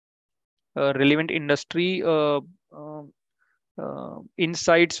 uh, relevant industry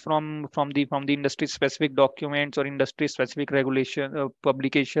insights from the industry specific documents or industry specific regulation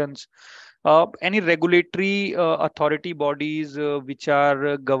publications, any regulatory authority bodies which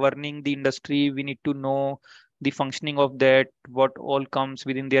are governing the industry. We need to know the functioning of that, what all comes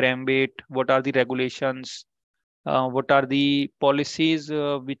within their ambit, what are the regulations, what are the policies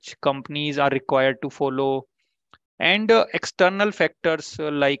which companies are required to follow, and external factors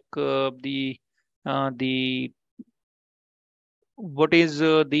like the what is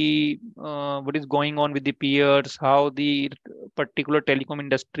what is going on with the peers, how the particular telecom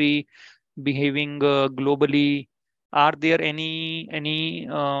industry behaving globally. Are there any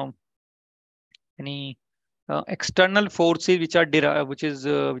external forces which are which is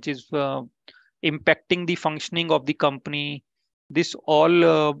impacting the functioning of the company? This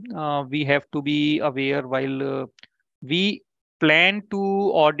all we have to be aware while we plan to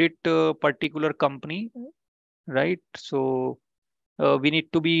audit a particular company, right? So we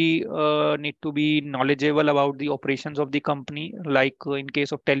need to be knowledgeable about the operations of the company. Like in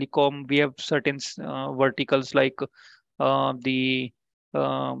case of telecom, we have certain verticals like the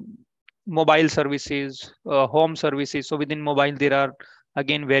um, mobile services, home services. So within mobile, there are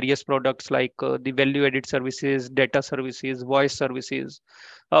again various products like the value-added services, data services, voice services.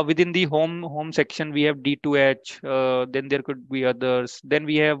 Within the home section, we have D2H. Then there could be others. Then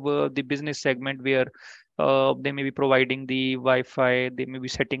we have the business segment where they may be providing the Wi-Fi. They may be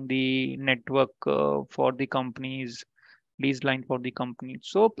setting the network for the companies, lease line for the company.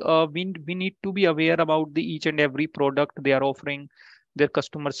 So we need to be aware about the each and every product they are offering, their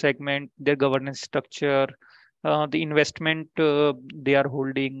customer segment, their governance structure, the investment they are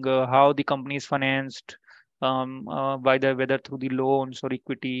holding, how the company is financed, by the whether through the loans or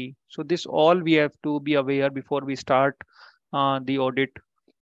equity. So this all we have to be aware before we start the audit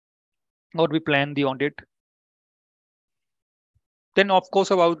or we plan the audit. Then of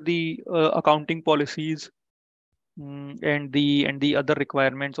course about the accounting policies, and the other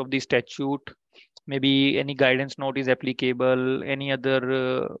requirements of the statute. Maybe any guidance note is applicable, any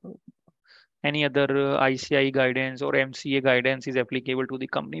other ICI guidance or MCA guidance is applicable to the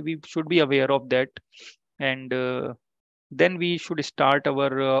company. We should be aware of that, and then we should start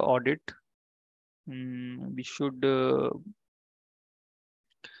our audit. We should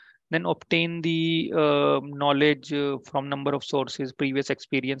then obtain the knowledge from number of sources, previous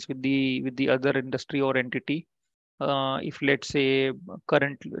experience with the other industry or entity. If let's say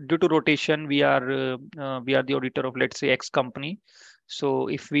current due to rotation we are the auditor of, let's say, X company. So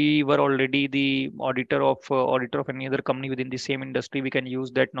if we were already the auditor of any other company within the same industry, we can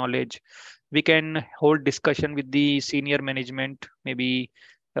use that knowledge. We can hold discussion with the senior management, maybe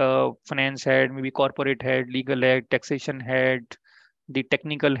finance head, maybe corporate head, legal head, taxation head, the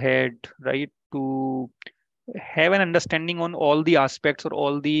technical head, right? To have an understanding on all the aspects or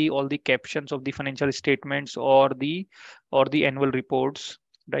all the captions of the financial statements or the annual reports,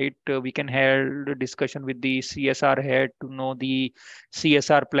 right? We can have a discussion with the CSR head to know the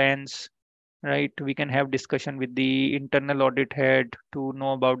CSR plans, right? We can have discussion with the internal audit head to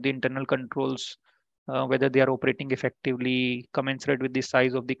know about the internal controls, whether they are operating effectively, commensurate with the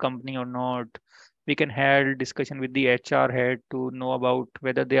size of the company or not. We can have discussion with the HR head to know about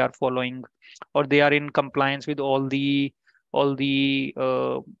whether they are following or they are in compliance with all the all the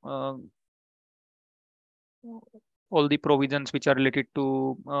provisions which are related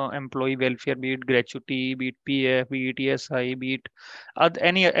to employee welfare, be it gratuity, be it PF, be it ESI, be it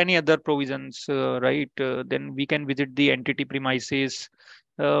any other provisions, right? Then we can visit the entity premises.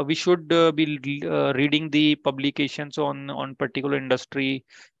 We should be reading the publications on particular industry.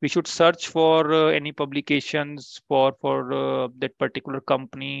 We should search for any publications for that particular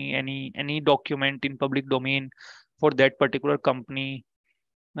company, any document in public domain for that particular company.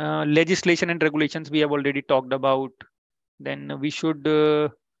 Legislation and regulations we have already talked about. Then we should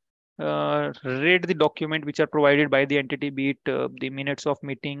read the document which are provided by the entity, be it the minutes of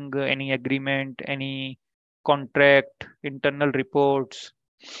meeting, any agreement, any contract, internal reports.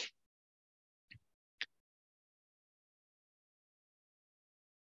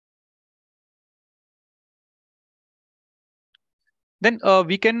 Then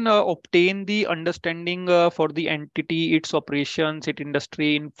we can obtain the understanding for the entity, its operations, its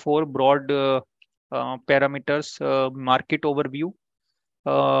industry in four broad parameters: market overview,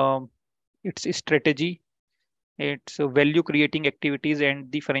 uh, its strategy, its value creating activities,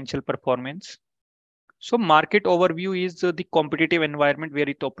 and the financial performance. So, market overview is the competitive environment where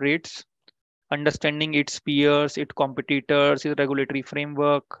it operates, understanding its peers, its competitors, its regulatory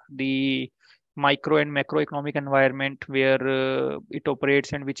framework, the micro and macroeconomic environment where it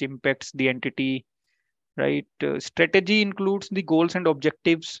operates and which impacts the entity, right? Strategy includes the goals and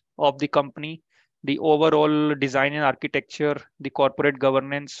objectives of the company, the overall design and architecture, the corporate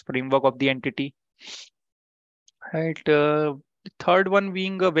governance framework of the entity, right? The third one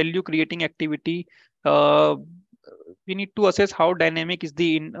being a value creating activity. Uh, we need to assess how dynamic is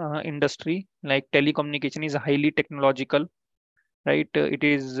the industry. Like telecommunication is highly technological, right? It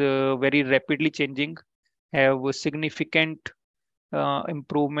is very rapidly changing, have a significant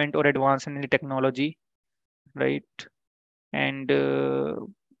improvement or advance in the technology, right? And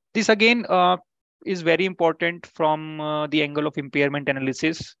this again is very important from the angle of impairment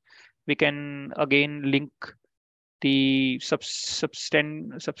analysis. We can again link the subtle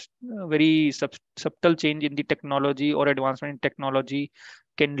change in the technology or advancement in technology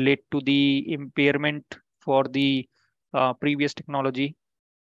can lead to the impairment for the previous technology,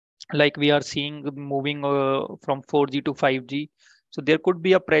 like we are seeing moving from 4G to 5G. So there could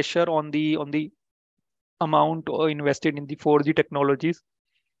be a pressure on the amount invested in the 4G technologies.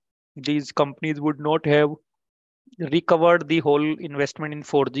 These companies would not have recovered the whole investment in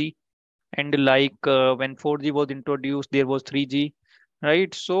 4G. And like when 4G was introduced, there was 3G,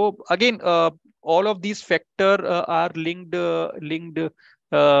 right? So again, all of these factor are linked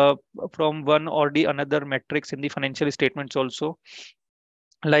from one or the another metrics in the financial statements also,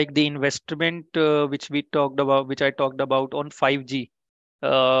 like the investment which I talked about on 5G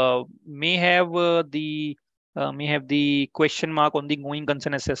may have the question mark on the going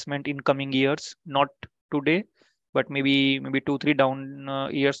concern assessment in coming years, not today, but maybe 2 3 down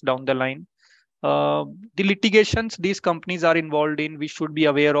years down the line. The litigations these companies are involved in, we should be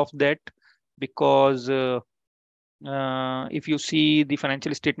aware of that, because if you see the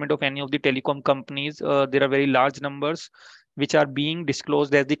financial statement of any of the telecom companies, there are very large numbers which are being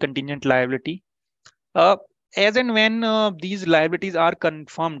disclosed as the contingent liability. Uh, as and when these liabilities are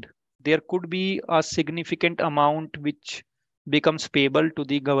confirmed, there could be a significant amount which becomes payable to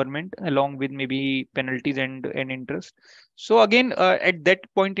the government along with maybe penalties and interest. So again, at that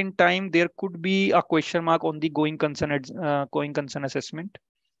point in time, there could be a question mark on the going concern assessment,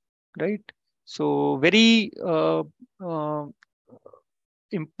 right? So very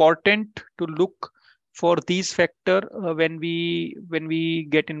important to look for these factor when we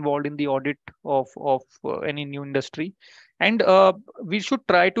get involved in the audit of any new industry. And we should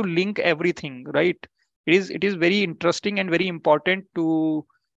try to link everything, right? It is very interesting and very important to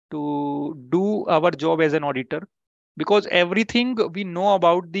do our job as an auditor, because everything we know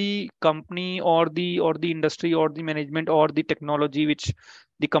about the company or the industry or the management or the technology which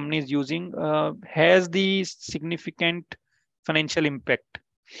the company is using has the significant financial impact.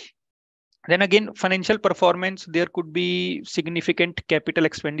 Then again, financial performance, there could be significant capital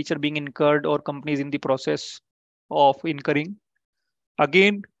expenditure being incurred or companies in the process of incurring.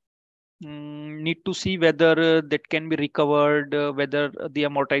 Again, need to see whether that can be recovered, whether the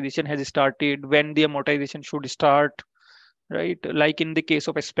amortization has started, when the amortization should start, right? Like in the case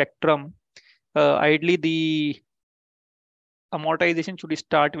of a spectrum, ideally the amortization should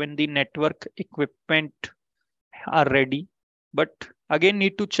start when the network equipment are ready. But again,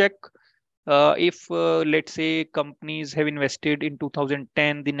 need to check if let's say companies have invested in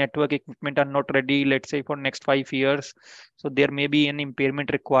 2010, the network equipment are not ready, let's say for next 5 years. So there may be an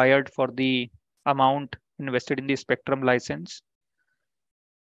impairment required for the amount invested in the spectrum license.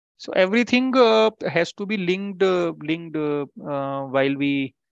 So everything has to be linked while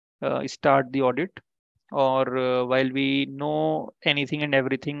we start the audit, or while we know anything and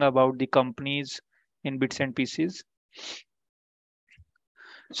everything about the companies in bits and pieces.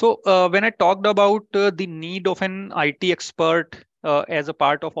 So when I talked about the need of an IT expert as a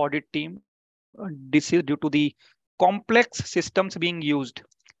part of audit team, this is due to the complex systems being used.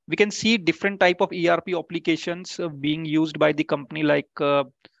 We can see different type of ERP applications being used by the company, like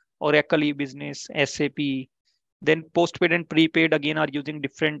Oracle e-business, SAP. Then postpaid and prepaid again are using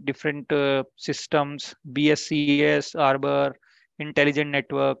different systems, BSCS, Arbor, Intelligent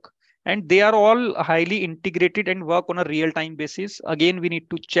Network, and they are all highly integrated and work on a real time basis. Again, we need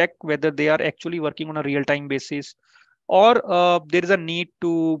to check whether they are actually working on a real time basis, or there is a need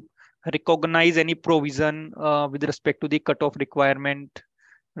to recognize any provision with respect to the cutoff requirement,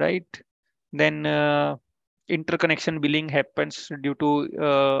 right? Then interconnection billing happens due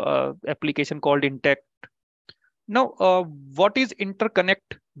to application called Intact. Now, what is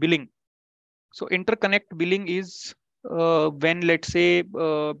interconnect billing? So interconnect billing is when, let's say,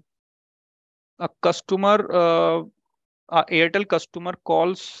 a customer, a Airtel customer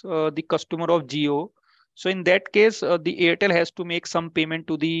calls the customer of Geo. So in that case, the Airtel has to make some payment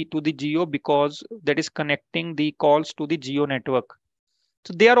to the Geo, because that is connecting the calls to the Geo network.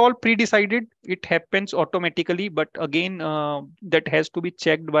 So they are all pre-decided. It happens automatically, but again, that has to be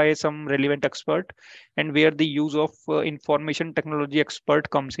checked by some relevant expert, and where the use of information technology expert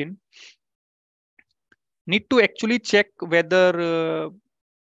comes in. Need to actually check whether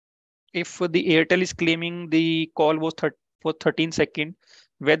if the Airtel is claiming the call was for 13 seconds,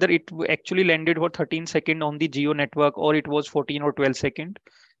 whether it actually landed for 13 seconds on the Geo network, or it was 14 or 12 seconds,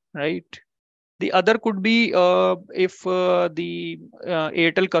 right? The other could be if the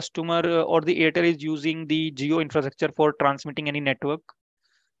Airtel customer or the Airtel is using the Geo infrastructure for transmitting any network.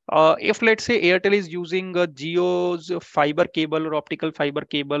 If let's say Airtel is using Geo's fiber cable or optical fiber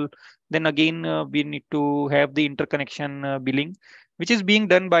cable, then again we need to have the interconnection billing, which is being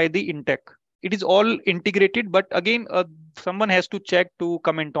done by the Intech. It is all integrated, but again someone has to check to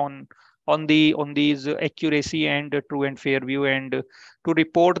comment on these accuracy and true and fair view, and to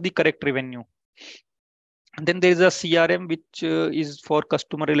report the correct revenue. And then there is a CRM, which is for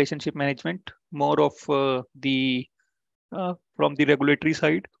customer relationship management, more of the from the regulatory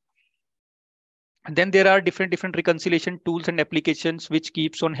side. And then there are different reconciliation tools and applications which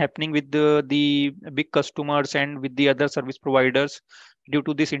keeps on happening with the big customers and with the other service providers due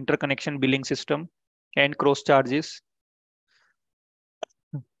to this interconnection billing system and cross charges.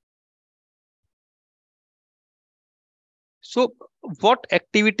 So what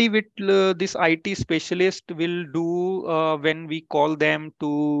activity will this IT specialist will do when we call them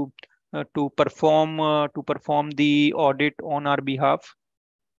to perform the audit on our behalf?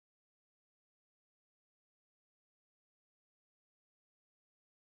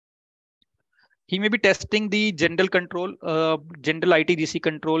 He may be testing the general control, general ITGC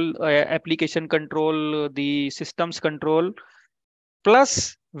control, application control, the systems control,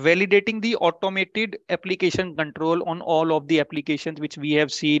 plus validating the automated application control on all of the applications which we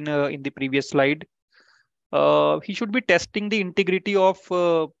have seen in the previous slide. He should be testing the integrity of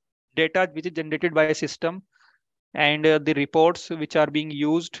data which is generated by a system, and the reports which are being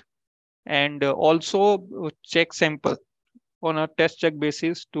used, and also check sample on a test check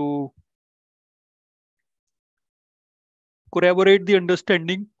basis to corroborate the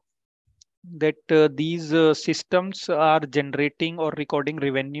understanding that these systems are generating or recording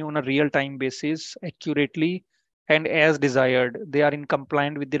revenue on a real-time basis accurately and as desired. They are in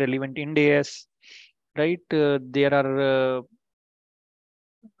compliant with the relevant Ind AS, right? There are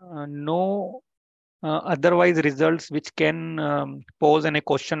no otherwise results which can pose a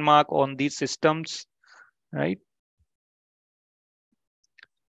question mark on these systems, right?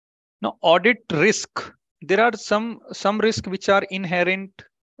 Now, audit risk. There are some risk which are inherent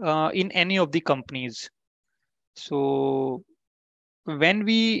in any of the companies. So when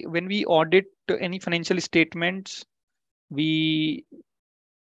we audit any financial statements, we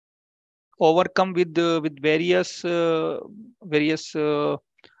overcome with various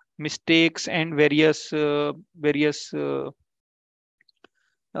mistakes and various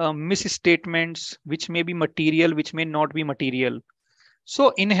misstatements, which may be material, which may not be material.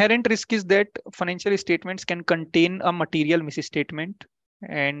 So inherent risk is that financial statements can contain a material misstatement,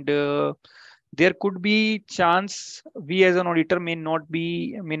 and there could be chance we as an auditor may not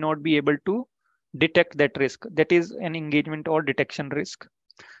be able to detect that risk. That is an engagement or detection risk.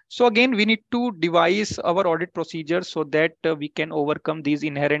 So again, we need to devise our audit procedures so that we can overcome these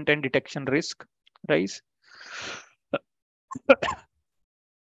inherent and detection risk, right?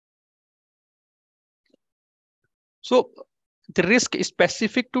 So the risk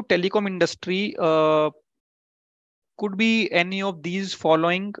specific to telecom industry could be any of these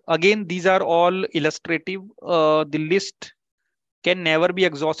following. Again, these are all illustrative. The list can never be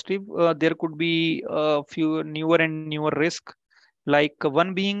exhaustive. There could be a few newer and newer risk. Like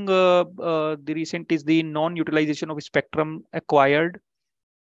one being the recent is the non-utilization of spectrum acquired.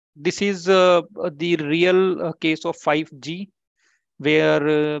 This is the real case of 5G,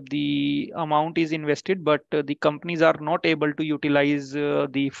 where the amount is invested, but the companies are not able to utilize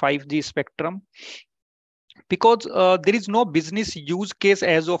the 5G spectrum because there is no business use case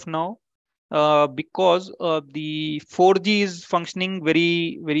as of now, because the 4G is functioning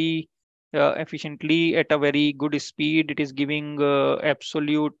very efficiently at a very good speed. It is giving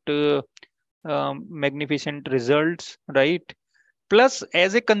absolute magnificent results, right? Plus,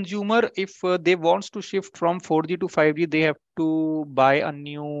 as a consumer, if they wants to shift from 4G to 5G, they have to buy a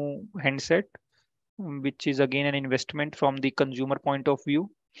new handset, which is again an investment from the consumer point of view,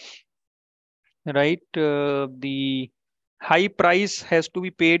 right? The high price has to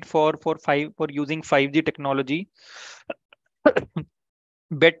be paid for using 5G technology.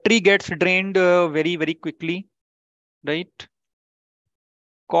 Battery gets drained very quickly, right?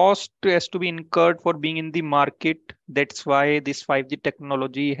 Cost has to be incurred for being in the market. That's why this 5G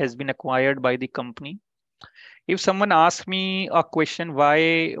technology has been acquired by the company. If someone asks me a question,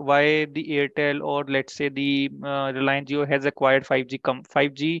 why the Airtel or let's say the Reliance Jio has acquired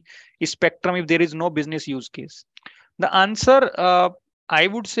 5G spectrum if there is no business use case, the answer I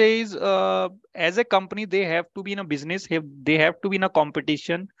would say is as a company they have to be in a business, they have to be in a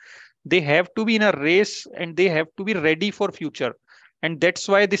competition, they have to be in a race, and they have to be ready for future, and that's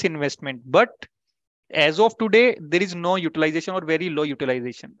why this investment. But As of today, there is no utilization or very low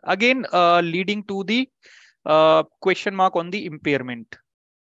utilization. Again, leading to the question mark on the impairment,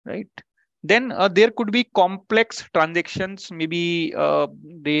 right? Then there could be complex transactions. Maybe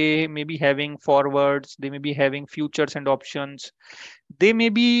they may be having forwards, they may be having futures and options. They may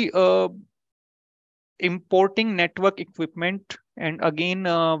be importing network equipment, and again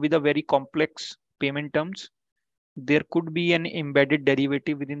with a very complex payment terms. There could be an embedded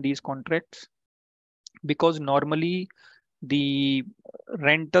derivative within these contracts, because normally the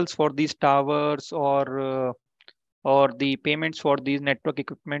rentals for these towers or the payments for these network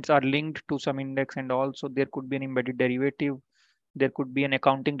equipments are linked to some index, and also there could be an embedded derivative. There could be an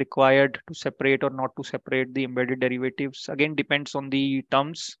accounting required to separate or not to separate the embedded derivatives. Again, depends on the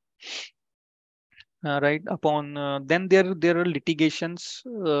terms, right? Upon then there are litigations,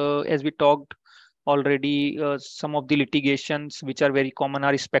 as we talked already. Some of the litigations which are very common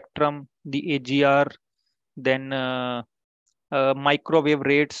are spectrum, the AGR, then microwave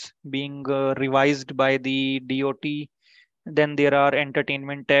rates being revised by the DOT. Then there are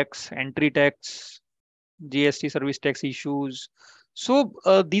entertainment tax, entry tax, GST service tax issues. So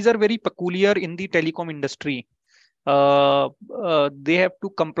these are very peculiar in the telecom industry. They have to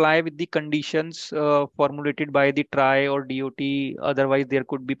comply with the conditions formulated by the TRAI or DOT. Otherwise, there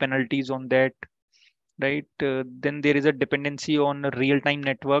could be penalties on that, right? Then there is a dependency on a real-time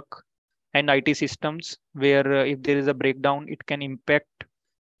network and IT systems, where if there is a breakdown, it can impact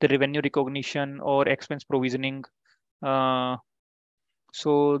the revenue recognition or expense provisioning. Uh,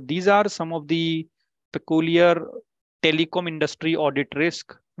 so these are some of the peculiar telecom industry audit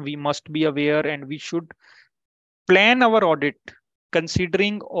risk we must be aware, and we should plan our audit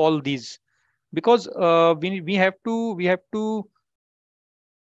considering all these, because we have to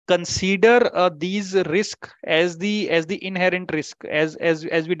consider these risk as the inherent risk, as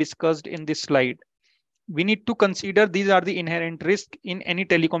we discussed in this slide. We need to consider these are the inherent risk in any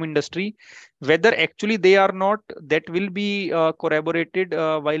telecom industry. Whether actually they are not, that will be corroborated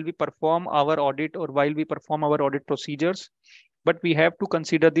while we perform our audit or while we perform our audit procedures. But we have to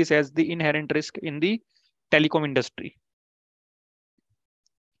consider this as the inherent risk in the telecom industry.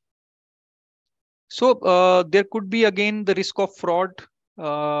 So there could be again the risk of fraud.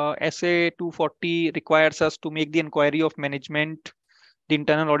 SA 240 requires us to make the inquiry of management, the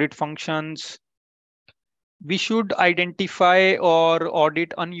internal audit functions. We should identify or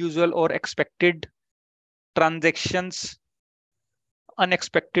audit unusual or expected transactions,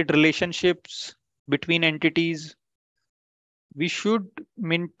 unexpected relationships between entities. We should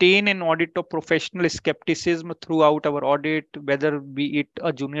maintain an audit of professional skepticism throughout our audit, whether be it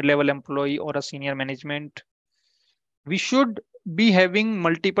a junior level employee or a senior management. We should be having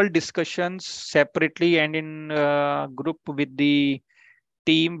multiple discussions separately and in group with the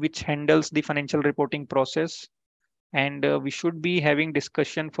team which handles the financial reporting process. And we should be having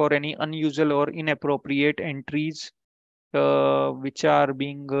discussion for any unusual or inappropriate entries which are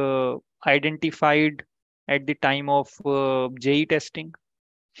being identified at the time of JE testing.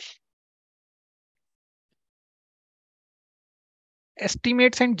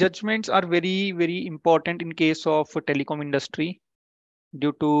 Estimates and judgments are very, very important in case of telecom industry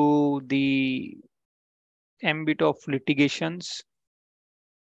due to the ambit of litigations.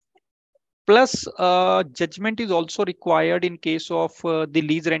 Plus, judgment is also required in case of the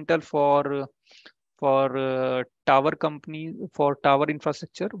lease rental for tower company, for tower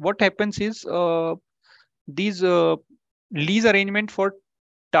infrastructure. What happens is these lease arrangement for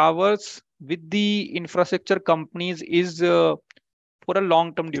towers with the infrastructure companies is for a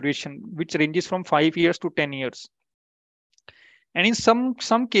long term duration, which ranges from 5 years to 10 years. And in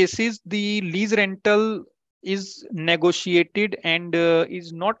some cases, the lease rental is negotiated and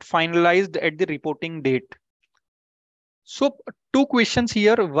is not finalized at the reporting date. So two questions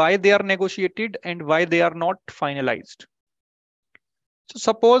here: why they are negotiated and why they are not finalized. So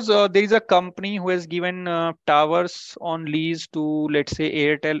suppose there is a company who has given towers on lease to, let's say,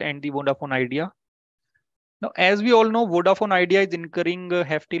 Airtel and the Vodafone Idea. Now, as we all know, Vodafone Idea is incurring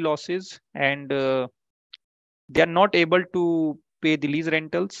hefty losses, and they are not able to pay the lease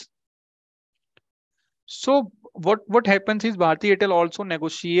rentals. So what happens is Bharti Airtel also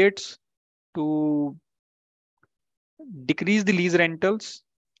negotiates to decrease the lease rentals,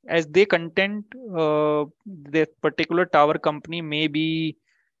 as they contend the particular tower company may be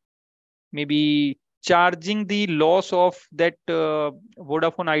charging the loss of that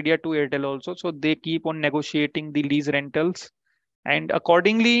Vodafone Idea to Airtel also. So they keep on negotiating the lease rentals, and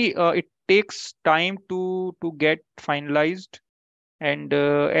accordingly it takes time to get finalized. And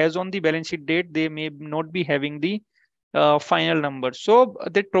as on the balance sheet date, they may not be having the final number. So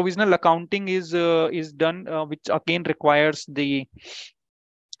that provisional accounting is done, which again requires the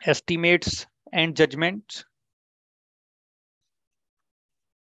estimates and judgments.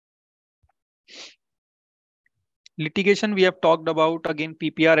 Litigation we have talked about. Again,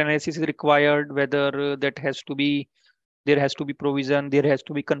 PPR analysis is required, whether that has to be, there has to be provision, there has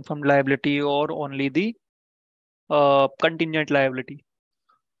to be confirmed liability, or only the contingent liability.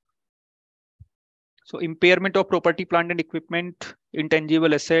 So impairment of property, plant and equipment,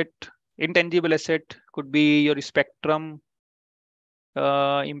 intangible asset. Intangible asset could be your spectrum,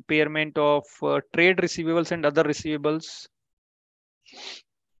 impairment of trade receivables and other receivables.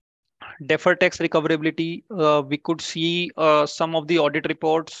 Deferred tax recoverability. We could see some of the audit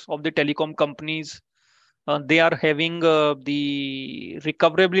reports of the telecom companies. They are having the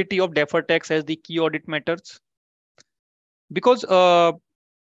recoverability of deferred tax as the key audit matters, because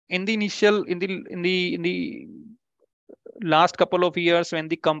in the initial, in the last couple of years, when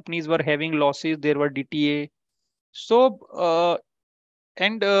the companies were having losses, there were DTA. So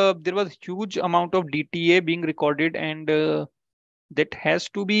and there was huge amount of DTA being recorded, and that has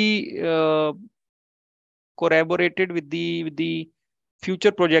to be corroborated with the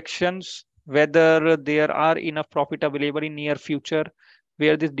future projections, whether there are enough profit available in near future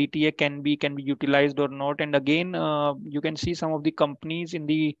where this DTA can be utilized or not. And again, you can see some of the companies in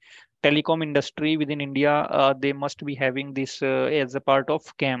the telecom industry within India, they must be having this as a part of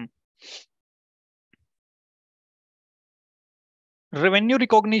CAM. Revenue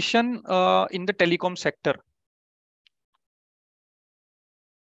recognition in the telecom sector.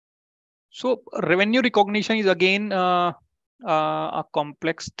 So revenue recognition is again a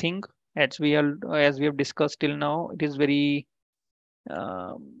complex thing, as we have discussed till now. It is very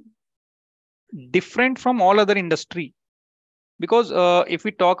um, different from all other industry, because if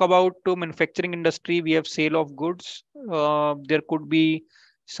we talk about manufacturing industry, we have sale of goods. There could be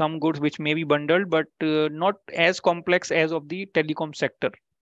some goods which may be bundled, but not as complex as of the telecom sector.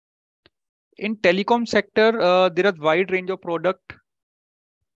 In telecom sector, there are wide range of product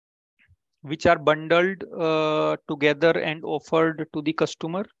which are bundled together and offered to the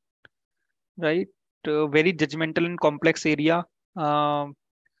customer, right? Very judgmental and complex area from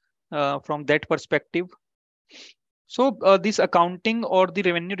that perspective. So this accounting or the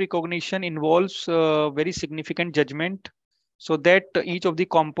revenue recognition involves very significant judgment, so that each of the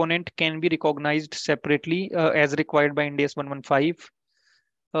component can be recognized separately as required by Ind AS 115.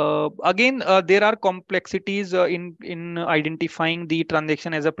 Again, there are complexities in identifying the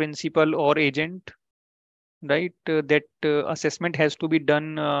transaction as a principal or agent, right? That assessment has to be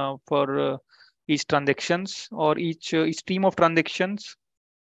done for each transactions or each stream of transactions.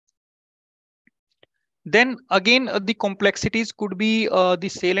 Then again, the complexities could be the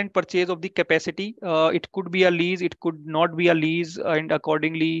sale and purchase of the capacity. It could be a lease, it could not be a lease, and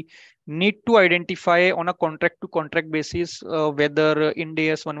accordingly need to identify on a contract to contract basis whether Ind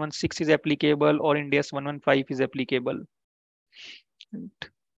AS 116 is applicable or Ind AS 115 is applicable. Right.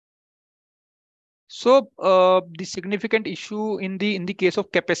 So the significant issue in the case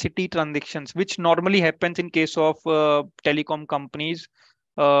of capacity transactions, which normally happens in case of telecom companies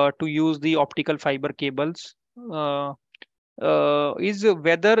to use the optical fiber cables, is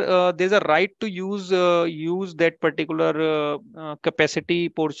whether there's a right to use that particular capacity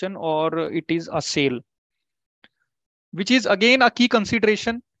portion, or it is a sale, which is again a key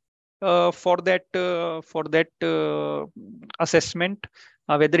consideration for that assessment,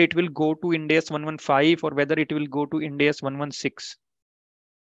 whether it will go to Ind AS 115 or whether it will go to Ind AS 116.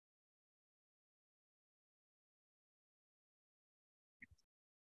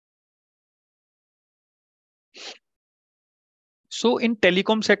 So in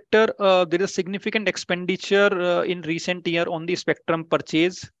telecom sector, there is significant expenditure in recent year on the spectrum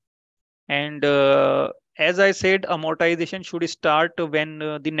purchase, and as I said, amortization should start when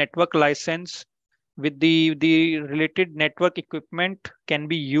the network license with the related network equipment can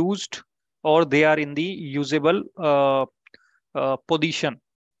be used, or they are in the usable position,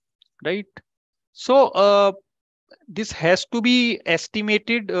 right? So this has to be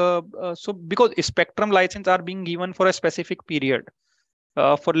estimated. So because spectrum license are being given for a specific period,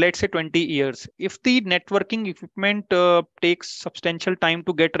 for let's say 20 years, if the networking equipment takes substantial time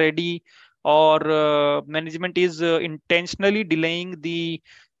to get ready, or management is intentionally delaying the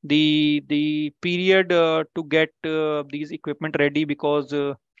period to get these equipment ready, because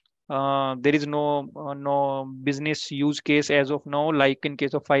there is no business use case as of now, like in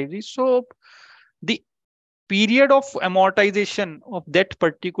case of 5G. So the period of amortization of that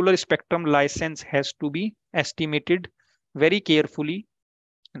particular spectrum license has to be estimated very carefully,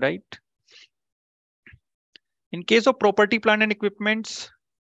 right? In case of property, plant and equipments,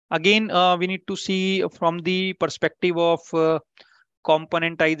 again, we need to see from the perspective of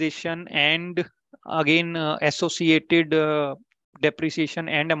componentization and again associated depreciation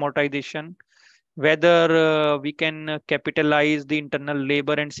and amortization, whether we can capitalize the internal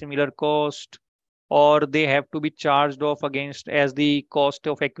labor and similar cost, or they have to be charged off against as the cost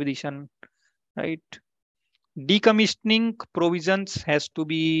of acquisition, right? Decommissioning provisions has to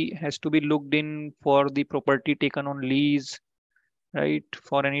be looked in for the property taken on lease, right?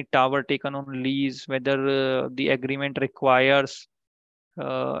 For any tower taken on lease, whether the agreement requires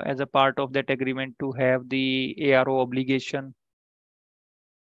as a part of that agreement to have the ARO obligation.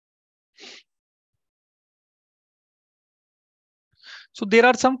 So there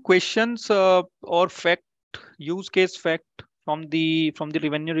are some questions or fact, use case fact from the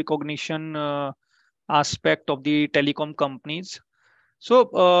revenue recognition aspect of the telecom companies.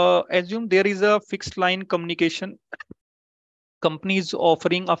 So assume there is a fixed line communication. Company is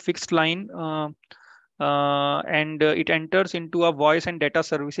offering a fixed line and it enters into a voice and data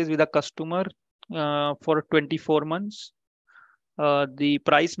services with a customer for 24 months. The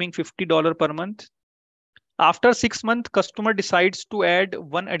price being $50 per month. After 6 months, customer decides to add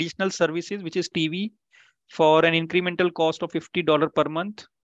one additional services, which is TV, for an incremental cost of $50 per month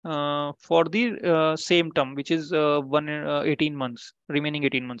for the same term, which is 18 months, remaining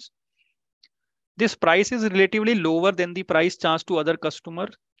 18 months. This price is relatively lower than the price charged to other customer,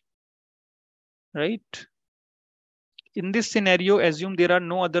 right? In this scenario, assume there are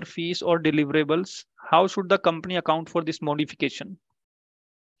no other fees or deliverables. How should the company account for this modification?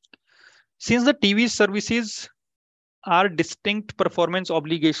 Since the TV services are distinct performance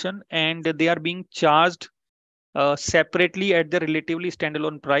obligation and they are being charged separately at the relatively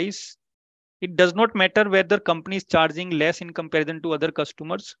standalone price, it does not matter whether company is charging less in comparison to other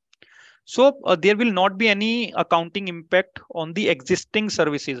customers. So there will not be any accounting impact on the existing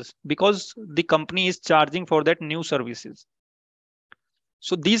services because the company is charging for that new services.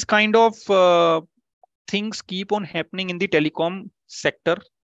 So these kind of things keep on happening in the telecom sector.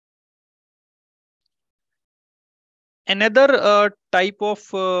 Another type of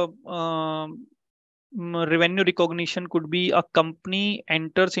revenue recognition could be a company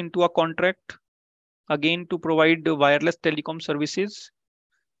enters into a contract again to provide wireless telecom services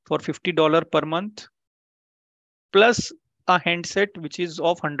for $50 per month plus a handset which is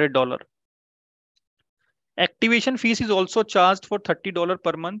of $100. Activation fees is also charged for $30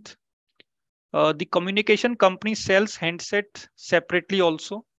 per month. The communication company sells handset separately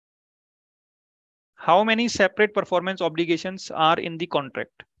also. How many separate performance obligations are in the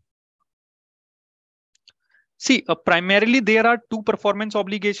contract? See, primarily there are two performance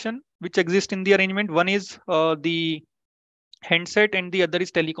obligation which exist in the arrangement. One is the handset and the other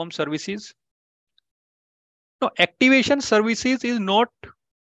is telecom services. Now, activation services is not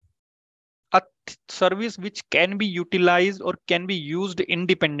a service which can be utilized or can be used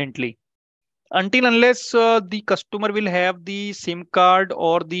independently until unless the customer will have the SIM card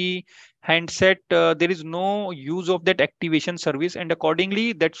or the handset. There is no use of that activation service, and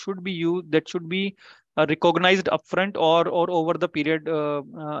accordingly, that should be used. That should be recognized upfront or over the period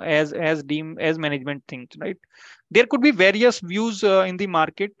as deemed as management thinks. Right? There could be various views in the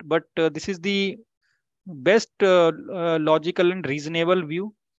market, but this is the best logical and reasonable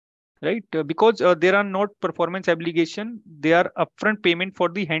view, right? Because there are not performance obligation, they are upfront payment for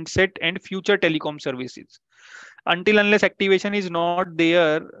the handset and future telecom services. Until unless activation is not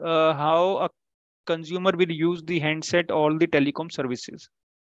there, how a consumer will use the handset or the telecom services,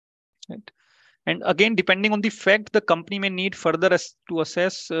 right? And again, depending on the fact, the company may need further to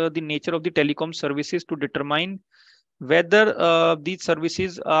assess the nature of the telecom services to determine whether these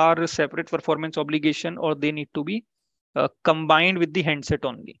services are separate performance obligation or they need to be combined with the handset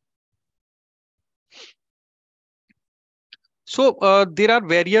only. So there are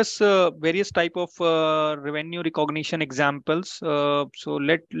various type of revenue recognition examples. So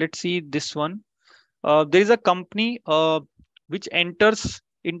let's see this one. There is a company which enters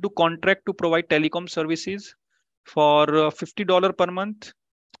into contract to provide telecom services for $50 per month,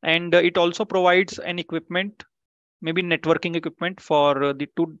 and it also provides an equipment, maybe networking equipment for the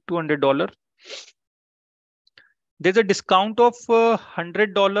 $200. There's a discount of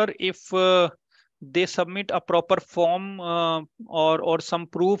 $100 if they submit a proper form or some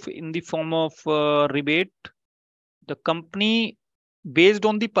proof in the form of rebate. The company, based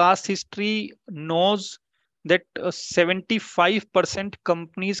on the past history, knows that 75%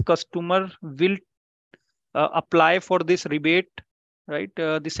 companies customer will apply for this rebate, right?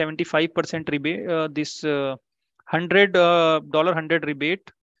 The 75% rebate, this $100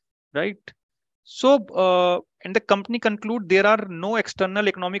 rebate, right? So, and the company conclude there are no external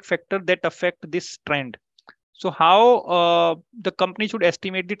economic factor that affect this trend. So how the company should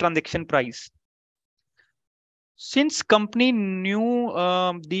estimate the transaction price? Since company knew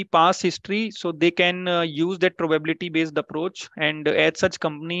the past history, so they can use that probability based approach. And as such,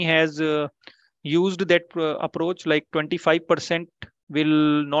 company has used that approach, like 25%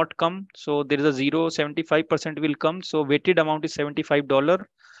 will not come. So there is a zero, 75% will come. So weighted amount is $75.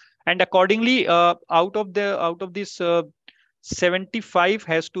 And accordingly, out of this 75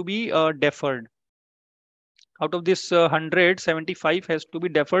 has to be deferred. Out of this 100, 75 has to be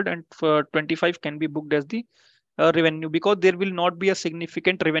deferred, and 25 can be booked as the revenue, because there will not be a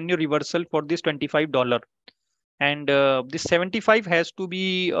significant revenue reversal for this $25. And this 75 has to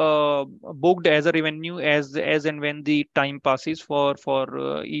be booked as a revenue as and when the time passes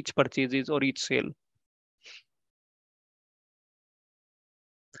for each purchases or each sale.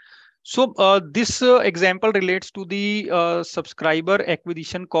 So this example relates to the subscriber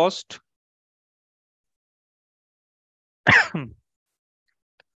acquisition cost.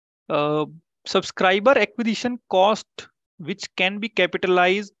 uh, Subscriber acquisition cost, which can be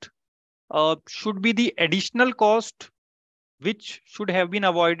capitalized, should be the additional cost which should have been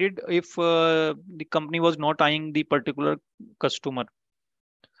avoided if the company was not eyeing the particular customer.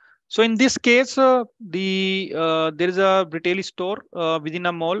 So in this case, there is a retail store within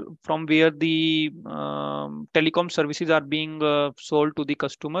a mall from where the telecom services are being sold to the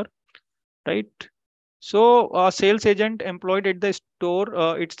customer, right? So a sales agent employed at the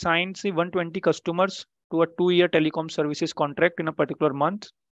store, it signs the 120 customers to a 2-year telecom services contract in a particular month.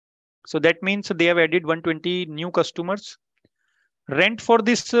 So that means they have added 120 new customers. Rent for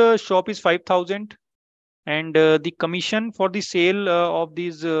this shop is 5,000, and the commission for the sale of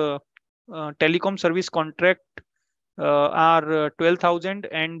these telecom service contract are 12,000,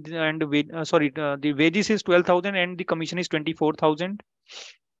 the wages is 12,000 and the commission is 24,000.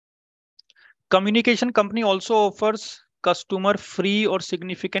 Communication company also offers customer free or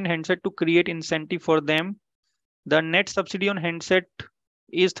significant handset to create incentive for them. The net subsidy on handset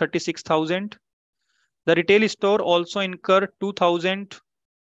is 36,000. The retail store also incur 2,000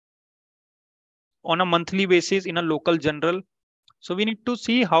 on a monthly basis in a local general. So we need to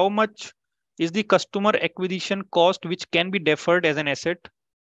see how much is the customer acquisition cost which can be deferred as an asset.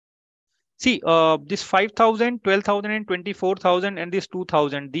 See, this 5,000, 12,000 and 24,000 and this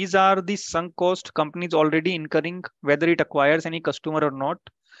 2,000, these are the sunk cost companies already incurring, whether it acquires any customer or not.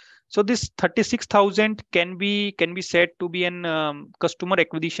 So this 36,000 can be said to be an customer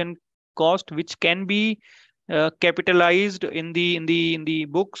acquisition cost, which can be capitalized in the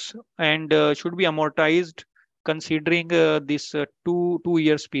books and should be amortized considering this 2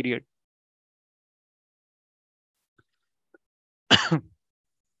 years period.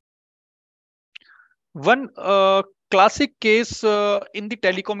 One classic case in the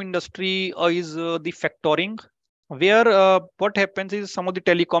telecom industry is the factoring, where what happens is some of the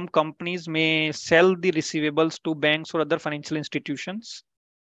telecom companies may sell the receivables to banks or other financial institutions.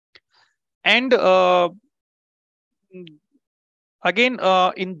 And again,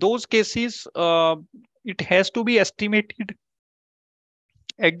 in those cases, it has to be estimated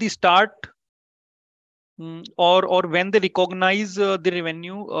at the start, or when they recognize the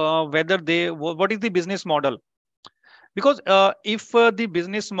revenue, whether what is the business model. Because if the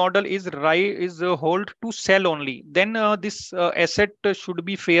business model is hold to sell only, then this asset should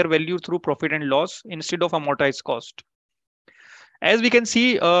be fair value through profit and loss instead of amortized cost. As we can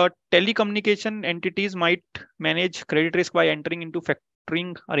see, telecommunication entities might manage credit risk by entering into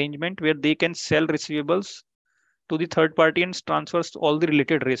factoring arrangement where they can sell receivables to the third party and transfers all the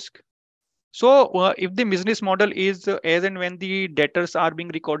related risk. So if the business model is as and when the debtors are being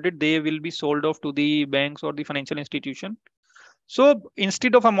recorded, they will be sold off to the banks or the financial institution. So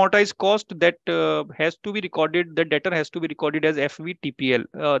instead of amortized cost, that has to be recorded, the debtor has to be recorded as FVTPL,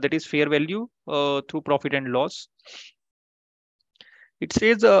 that is fair value through profit and loss. It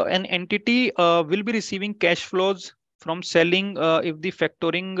says an entity will be receiving cash flows from selling if the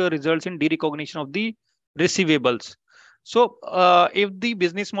factoring results in derecognition of the receivables. So if the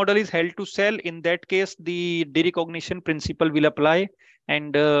business model is held to sell, in that case, the derecognition principle will apply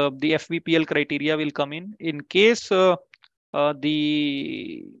and the FVPL criteria will come in. In case the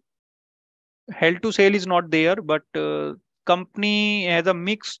held to sale is not there, but company has a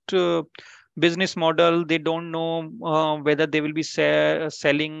mixed business model. They don't know whether they will be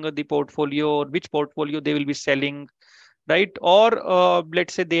selling the portfolio or which portfolio they will be selling, right? Or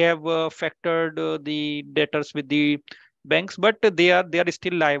let's say they have factored the debtors with the banks, but they are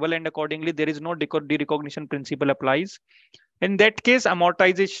still liable, and accordingly there is no derecognition principle applies. In that case,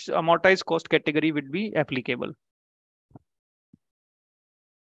 amortized cost category would be applicable.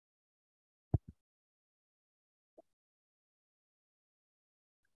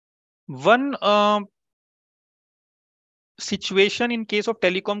 One situation in case of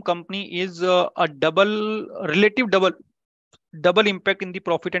telecom company is a relative double impact in the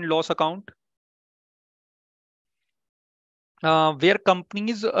profit and loss account, where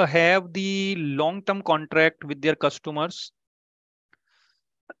companies have the long-term contract with their customers.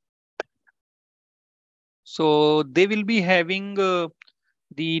 So they will be having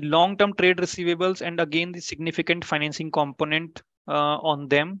the long-term trade receivables and again the significant financing component on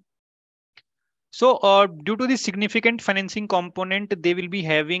them. So due to the significant financing component, they will be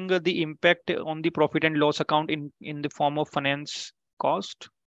having the impact on the profit and loss account in the form of finance cost,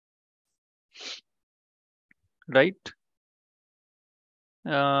 right?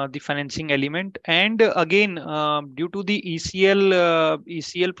 The financing element, and again due to the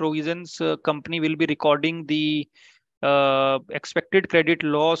ECL provisions, company will be recording the expected credit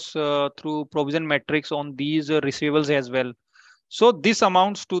loss through provision metrics on these receivables as well. So this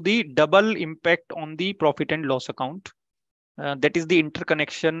amounts to the double impact on the profit and loss account. That is the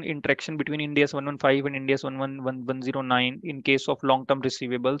interaction between Ind AS 115 and Ind AS 11109 in case of long-term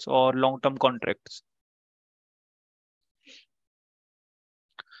receivables or long-term contracts.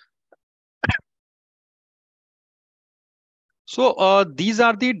 So these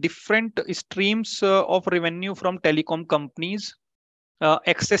are the different streams of revenue from telecom companies: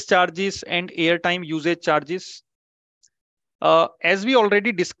 access charges and airtime usage charges. As we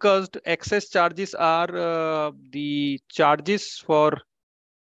already discussed, access charges are the charges for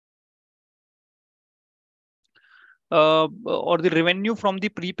or the revenue from the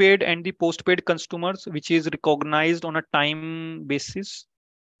prepaid and the postpaid customers, which is recognized on a time basis.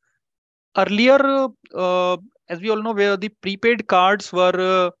 Earlier, as we all know, where the prepaid cards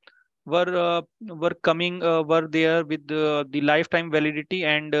were coming were there with the lifetime validity,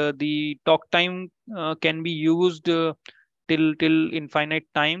 and the talk time can be used till infinite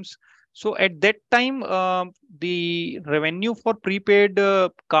times. So at that time, the revenue for prepaid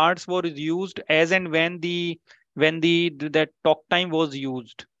cards was used as and when that talk time was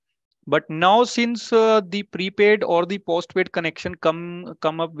used. But now, since the prepaid or the postpaid connection come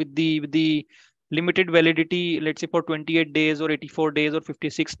up with the limited validity, let's say for 28 days or 84 days or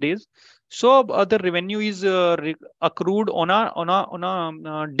 56 days, so the revenue is accrued on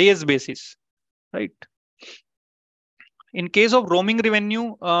a days basis, right? In case of roaming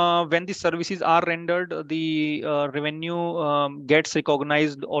revenue, when the services are rendered, the revenue gets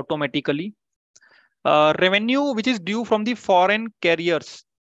recognized automatically. Revenue which is due from the foreign carriers.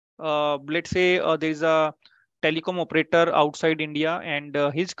 Let's say there is a telecom operator outside India, and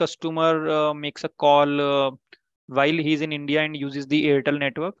his customer makes a call while he's in India and uses the Airtel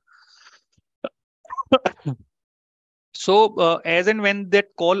network. So as and when that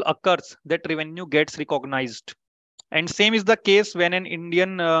call occurs, that revenue gets recognized. And same is the case when an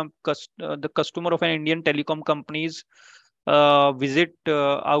Indian the customer of an Indian telecom companies visit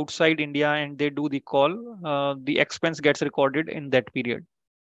outside India and they do the call, the expense gets recorded in that period.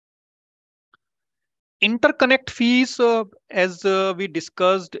 Interconnect fees, as we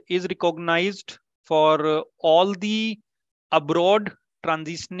discussed, is recognized for all the abroad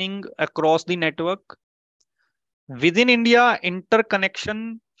transitioning across the network. Within India,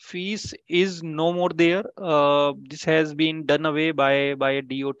 interconnection fees is no more there. This has been done away by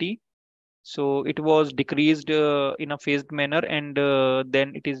DOT. So it was decreased in a phased manner, and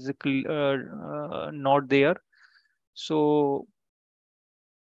then it is not there. So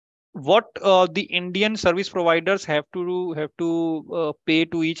what the Indian service providers have to pay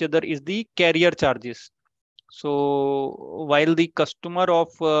to each other is the carrier charges. So while the customer of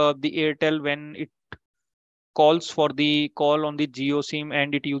the Airtel, when it calls for the call on the Geo SIM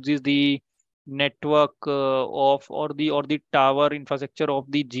and it uses the network of or the tower infrastructure of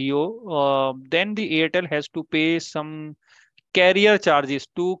the Geo, then the Airtel has to pay some carrier charges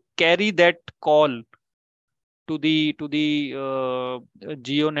to carry that call to the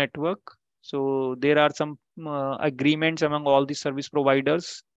Geo network. So there are some agreements among all the service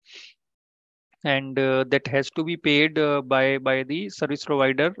providers, and that has to be paid by the service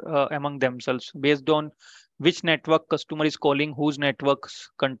provider among themselves based on which network customer is calling whose network's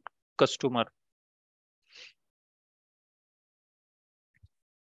customer.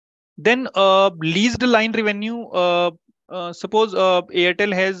 Then leased line revenue. Suppose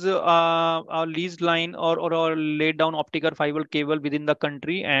Airtel has a leased line or laid down optical fiber cable within the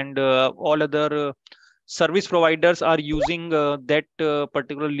country, and all other service providers are using that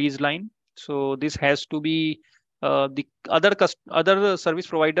particular lease line. So this has to be the other service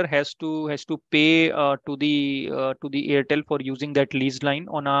provider has to pay to the Airtel for using that lease line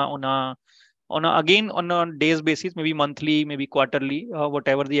again on a days basis, maybe monthly, maybe quarterly,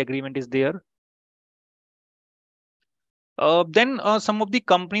 whatever the agreement is there. Then some of the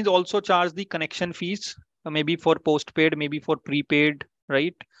companies also charge the connection fees, maybe for postpaid, maybe for prepaid,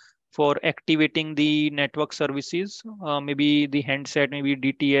 right? For activating the network services, maybe the handset, maybe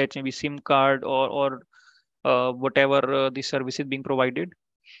DTH, maybe SIM card, or whatever the service is being provided.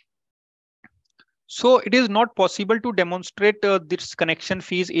 So it is not possible to demonstrate this connection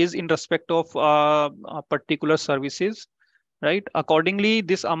fees is in respect of particular services, right? Accordingly,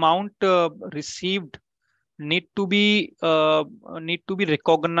 this amount received need to be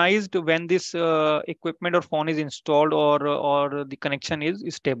recognized when this equipment or phone is installed or the connection is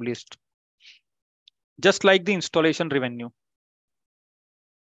established, just like the installation revenue.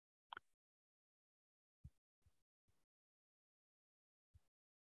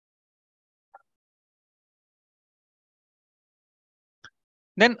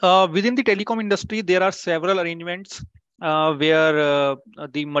 Then within the telecom industry, there are several arrangements where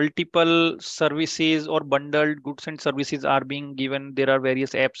the multiple services or bundled goods and services are being given. There are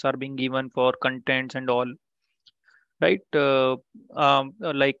various apps are being given for contents and all, right?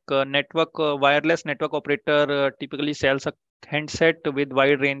 Network wireless network operator typically sells a handset with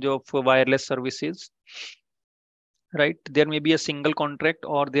wide range of wireless services, right? There may be a single contract,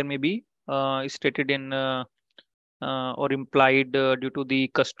 or there may be stated in or implied due to the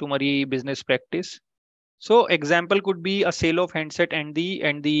customary business practice. So example could be a sale of handset and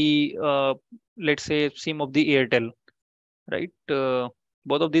the let's say SIM of the Airtel, right?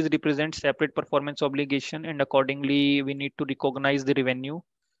 Both of these represent separate performance obligation, and accordingly we need to recognize the revenue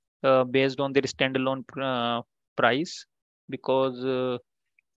based on their standalone price, because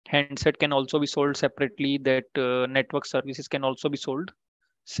handset can also be sold separately, that network services can also be sold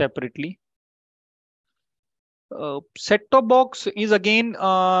separately. Set-top box is again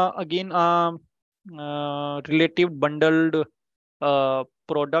relative bundled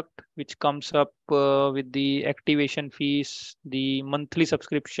product which comes up with the activation fees, the monthly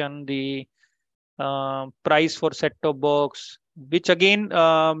subscription, the price for set-top box, which again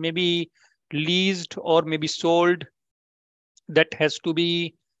may be leased or may be sold. That has to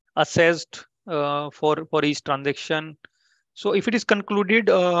be assessed for each transaction. So if it is concluded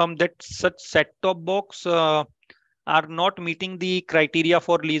that such set-top box are not meeting the criteria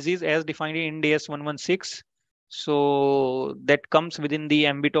for leases as defined in Ind AS 116, so that comes within the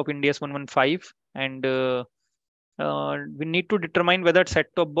ambit of Ind AS 115, and we need to determine whether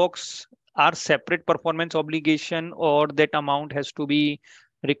set-top box are separate performance obligation, or that amount has to be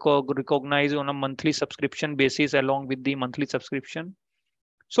recognized on a monthly subscription basis along with the monthly subscription.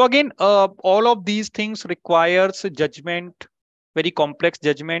 So again, all of these things requires judgment, very complex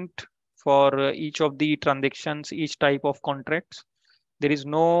judgment for each of the transactions, each type of contracts. There is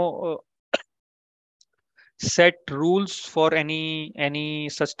no set rules for any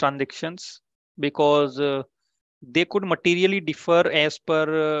such transactions, because they could materially differ as per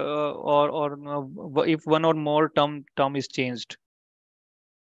or if one or more term is changed.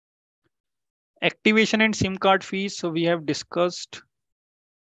 Activation and SIM card fees, so we have discussed.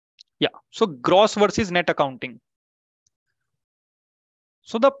 Yeah, so gross versus net accounting.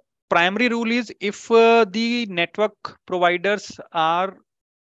 So the primary rule is, if the network providers are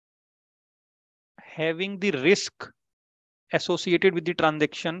having the risk associated with the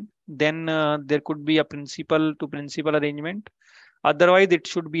transaction, then there could be a principal to principal arrangement. Otherwise, it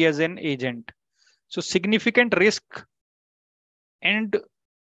should be as an agent. So significant risk and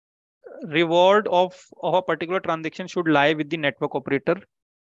reward of a particular transaction should lie with the network operator.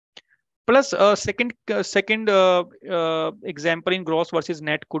 Plus, second example in gross versus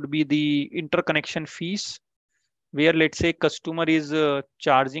net could be the interconnection fees, where let's say customer is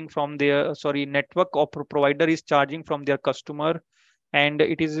charging from their network provider is charging from their customer, and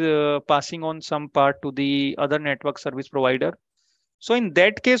it is passing on some part to the other network service provider. So in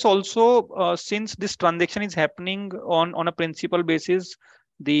that case also, since this transaction is happening on a principal basis,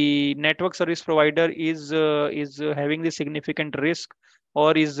 the network service provider is having the significant risk,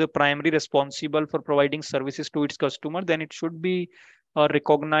 or is primarily responsible for providing services to its customer, then it should be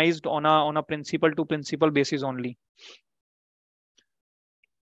recognized on a principal to principal basis only.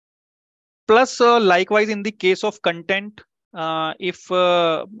 Plus, likewise, in the case of content, if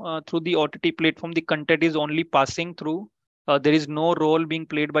through the OTT platform the content is only passing through, there is no role being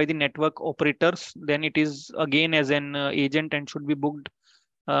played by the network operators, then it is again as an agent and should be booked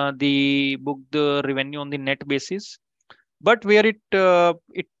the revenue on the net basis. but where it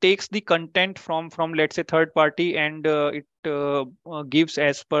takes the content from let's say third party, and it gives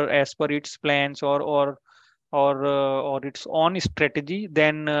as per its plans or its own strategy,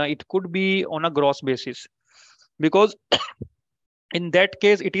 then it could be on a gross basis, because in that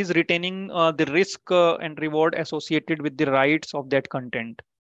case it is retaining the risk and reward associated with the rights of that content.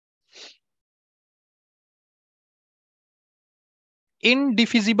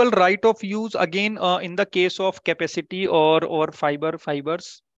 Indefeasible right of use, again, in the case of capacity or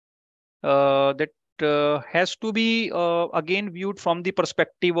fibers, that has to be again viewed from the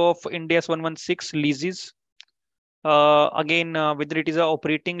perspective of India's 116 leases. Again, whether it is a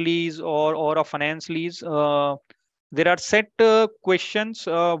operating lease or a finance lease, there are set questions.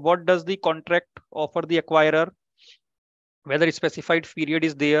 What does the contract offer the acquirer? Whether a specified period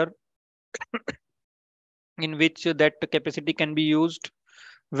is there in which that capacity can be used,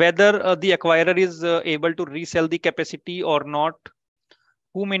 whether the acquirer is able to resell the capacity or not,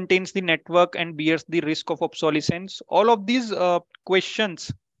 who maintains the network and bears the risk of obsolescence. All of these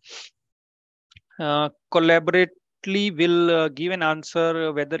questions collaboratively will give an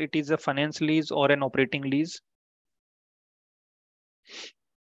answer whether it is a finance lease or an operating lease.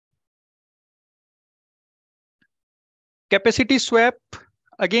 Capacity swap,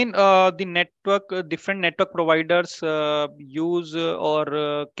 again, the network different network providers use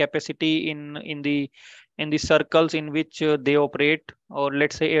or capacity in the circles in which they operate, or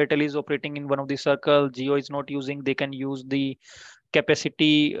let's say Airtel is operating in one of the circle, Geo is not using, they can use the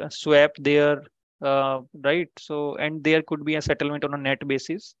capacity swap there, right? So, and there could be a settlement on a net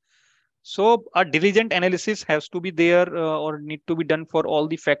basis. So a diligent analysis has to be there, or need to be done for all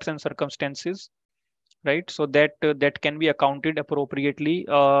the facts and circumstances, right? So that that can be accounted appropriately,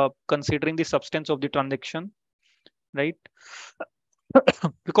 considering the substance of the transaction, right?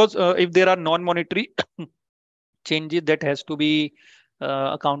 Because if there are non-monetary changes, that has to be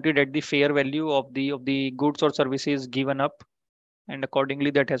accounted at the fair value of the goods or services given up, and accordingly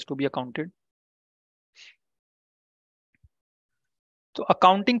that has to be accounted. So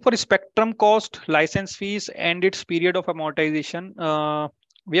accounting for spectrum cost, license fees, and its period of amortization.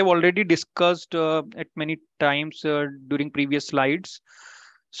 We have already discussed at many times during previous slides.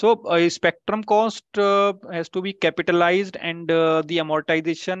 So spectrum cost has to be capitalized, and the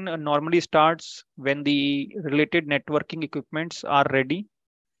amortization normally starts when the related networking equipments are ready,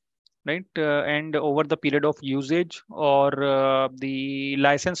 right? And over the period of usage, or the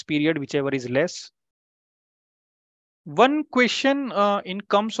license period, whichever is less. One question in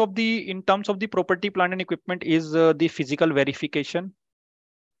terms of the property, plant, and equipment is the physical verification.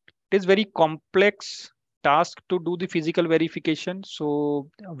 It is very complex task to do the physical verification. So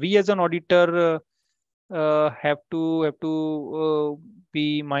we as an auditor have to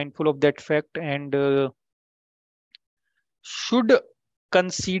be mindful of that fact, and should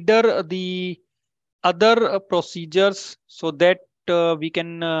consider the other procedures, so that we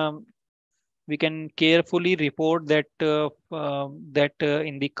can carefully report that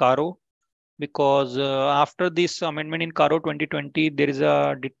in the CARO, because after this amendment in CARO 2020, there is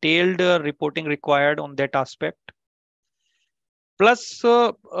a detailed reporting required on that aspect. Plus,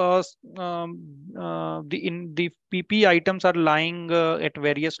 the PP items are lying at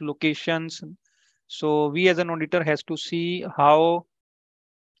various locations. So we as an auditor has to see how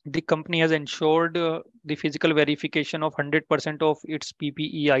the company has ensured the physical verification of 100% of its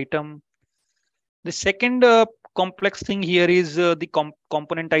PPE item. The second complex thing here is the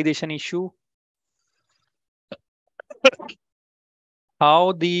componentization issue.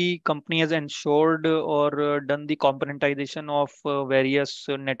 How the company has ensured or done the componentization of various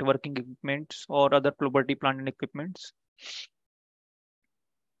networking equipments or other property, plant, and equipments.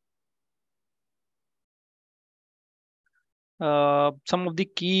 Some of the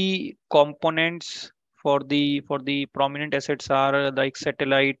key components for the prominent assets are like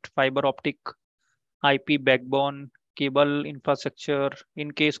satellite, fiber optic, IP backbone, cable infrastructure.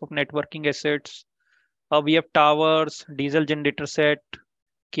 In case of networking assets, we have towers, diesel generator set,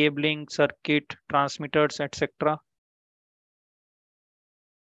 cabling, circuit, transmitters, etc.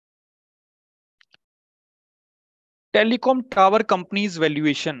 Telecom tower companies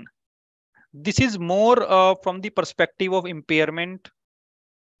valuation. This is more from the perspective of impairment,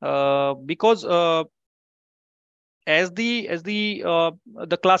 because as the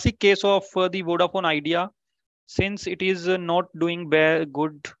classic case of the Vodafone Idea, since it is not doing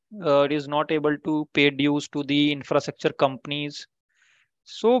good, it is not able to pay dues to the infrastructure companies.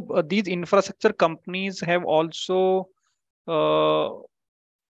 So these infrastructure companies have also uh,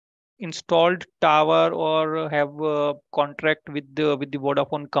 installed tower or have contract with the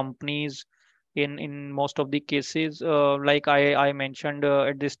Vodafone companies in most of the cases. Like I mentioned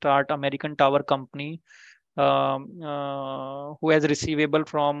at the start, American Tower Company, who has receivable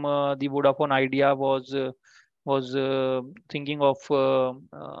from the Vodafone Idea, was thinking of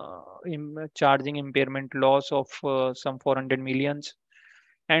charging impairment loss of some 400 millions.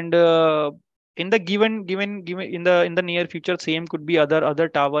 And in the given in the near future, same could be other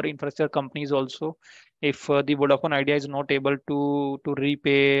tower infrastructure companies also, if the Vodafone Idea is not able to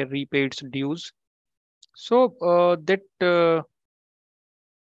repay its dues. So that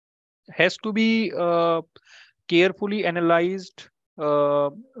has to be carefully analyzed.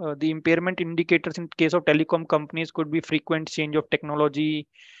 The impairment indicators in case of telecom companies could be frequent change of technology.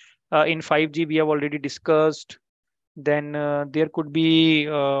 In 5G, we have already discussed. Then there could be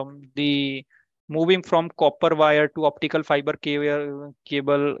the moving from copper wire to optical fiber cable.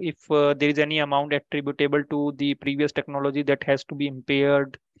 If there is any amount attributable to the previous technology that has to be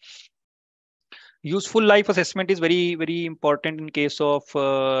impaired. Useful life assessment is very important in case of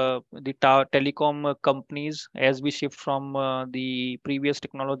the telecom companies, as we shift from the previous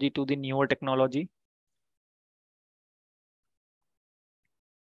technology to the newer technology.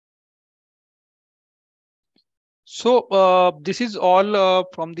 So this is all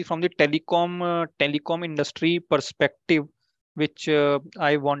from the telecom industry perspective, which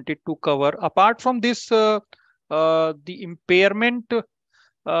I wanted to cover. Apart from this, the impairment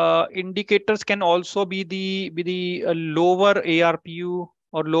indicators can also be the lower ARPU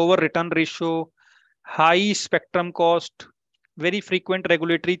or lower return ratio, high spectrum cost, very frequent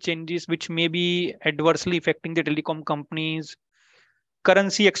regulatory changes which may be adversely affecting the telecom companies,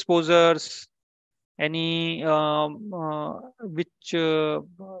 currency exposures, any which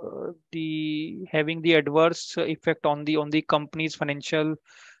the having the adverse effect on the company's financial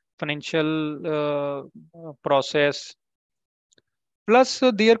process. Plus,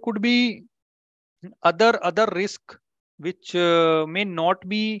 there could be other risk which may not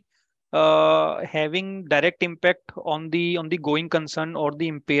be having direct impact on the going concern or the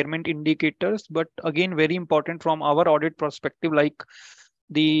impairment indicators, but again very important from our audit perspective, like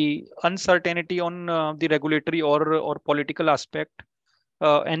the uncertainty on the regulatory or political aspect,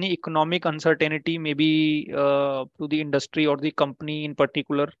 any economic uncertainty maybe to the industry or the company in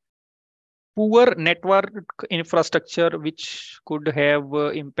particular, poor network infrastructure which could have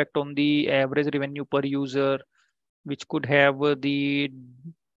impact on the average revenue per user, which could have the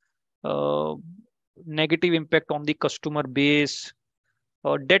uh, negative impact on the customer base.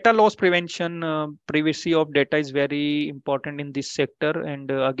 Data loss prevention, privacy of data is very important in this sector,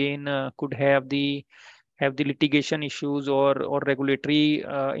 and again could have the litigation issues or regulatory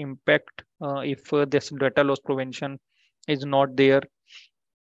impact if this data loss prevention is not there.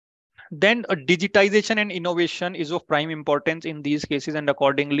 Then digitization and innovation is of prime importance in these cases, and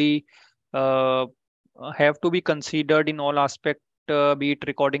accordingly uh, have to be considered in all aspect, be it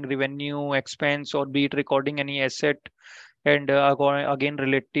recording revenue, expense, or be it recording any asset, and again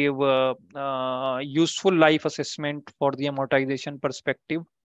relative useful life assessment for the amortization perspective.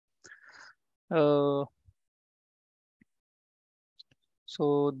 Uh,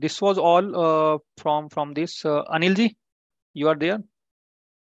 so this was all from this. Anilji, you are there?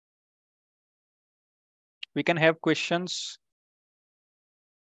 We can have questions.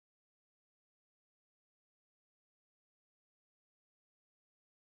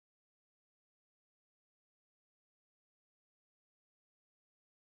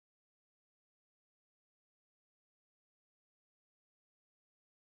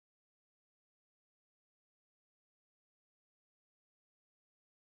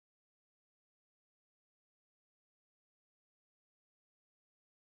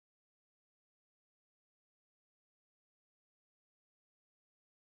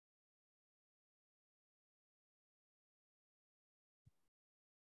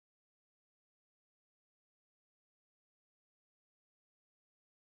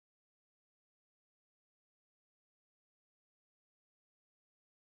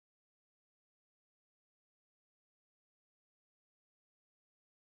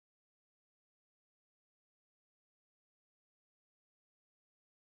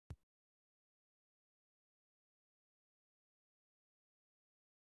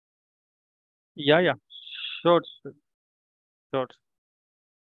 Yeah, yeah, sure, sure.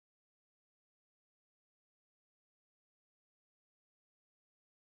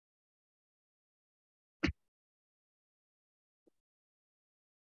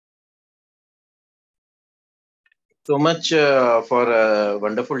 So much for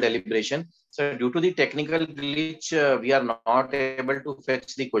wonderful deliberation. So due to the technical glitch, we are not able to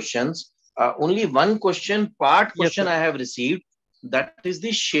fetch the questions. Only one question, part Yes, question sir. I have received. that is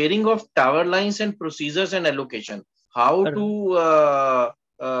the sharing of tower lines and procedures and allocation. How R- to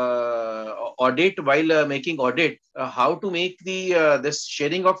audit while making audit, how to make the this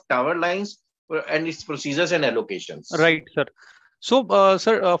sharing of tower lines and its procedures and allocations. Right, sir. So,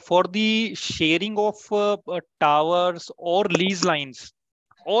 sir, for the sharing of towers or lease lines,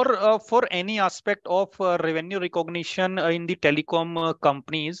 or for any aspect of revenue recognition in the telecom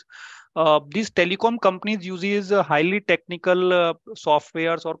companies, these telecom companies uses highly technical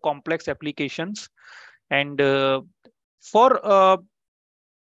softwares or complex applications, and for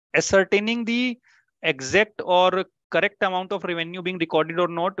ascertaining the exact or correct amount of revenue being recorded or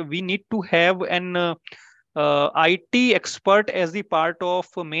not, we need to have an IT expert as the part of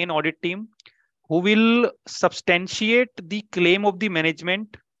main audit team who will substantiate the claim of the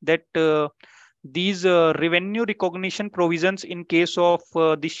management that these revenue recognition provisions in case of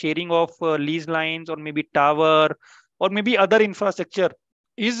the sharing of lease lines or maybe tower or maybe other infrastructure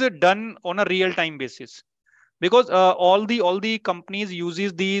is done on a real time basis, because all the companies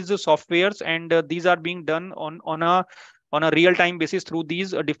uses these softwares, and these are being done on a real time basis through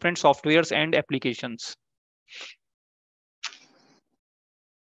these different softwares and applications.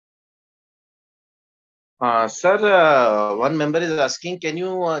 Sir, one member is asking, can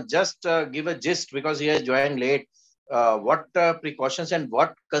you just give a gist because he has joined late? What precautions and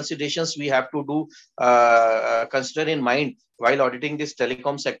what considerations we have to do consider in mind while auditing this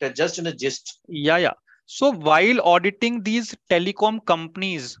telecom sector? Just in a gist. Yeah. So while auditing these telecom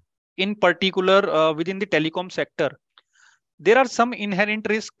companies, in particular within the telecom sector, there are some inherent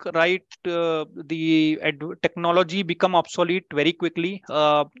risk, right? Technology become obsolete very quickly.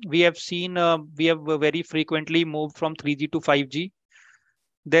 We have very frequently moved from 3G to 5G.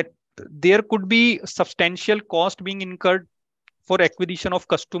 That there could be substantial cost being incurred for acquisition of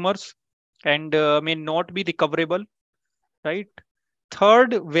customers, and may not be recoverable, right?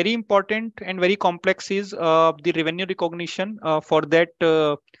 Third, very important and very complex is the revenue recognition. For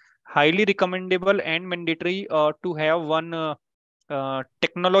that, highly recommendable and mandatory to have one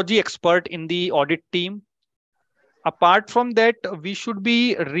technology expert in the audit team. Apart from that, we should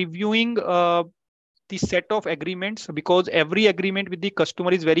be reviewing the set of agreements, because every agreement with the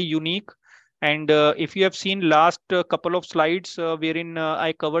customer is very unique. And if you have seen last couple of slides wherein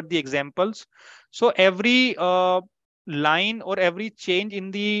I covered the examples, so every line or every change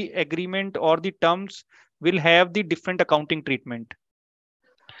in the agreement or the terms will have the different accounting treatment.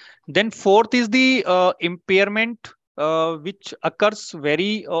 Then fourth is the impairment, which occurs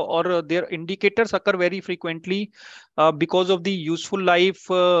very or their indicators occur very frequently because of the useful life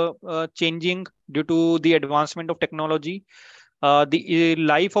changing due to the advancement of technology, the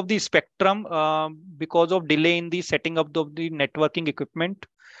life of the spectrum because of delay in the setting up of the networking equipment.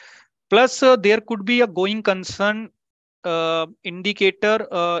 Plus, there could be a going concern indicator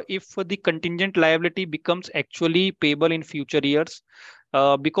if the contingent liability becomes actually payable in future years.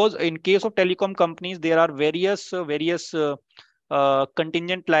 Because in case of telecom companies, there are various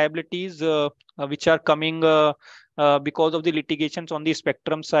contingent liabilities which are coming because of the litigations on the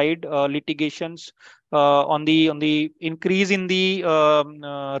spectrum side, litigations on the increase in the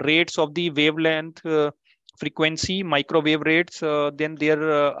rates of the wavelength. Frequency microwave rates, then there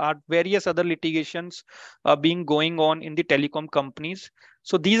are various other litigations being going on in the telecom companies.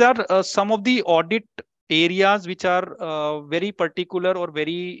 So these are some of the audit areas which are very particular or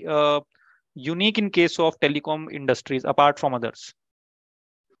very unique in case of telecom industries apart from others.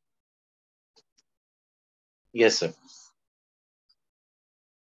 Yes, sir.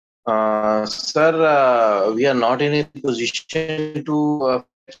 Sir, we are not in a position to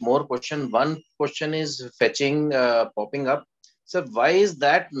fetch more question. One question is fetching, popping up. So why is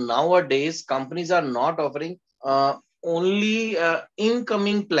that nowadays companies are not offering only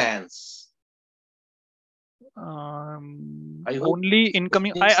incoming plans? I hope Only this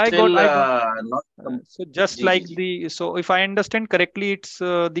incoming. question is still I got. not. So just Ji, ji, like ji. the, so if I understand correctly, it's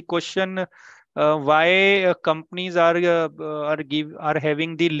the question why companies are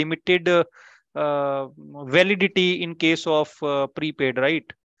having the limited validity in case of prepaid, right?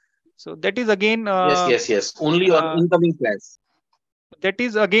 So that is again Yes, yes, yes. Only on uh, incoming plans. that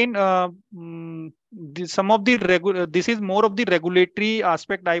is again some of the this is more of the regulatory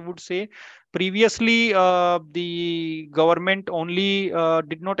aspect, I would say. Previously the government only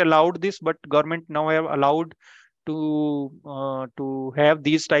did not allow this, but government now have allowed to have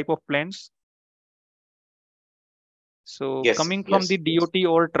these type of plans. So Yes, coming from the yes, yes, DOT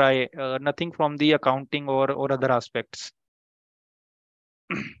or try, nothing from the accounting or other aspects.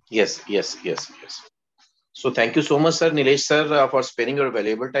 yes, yes, yes, yes. So thank you so much, sir, Nilesh sir, for sparing your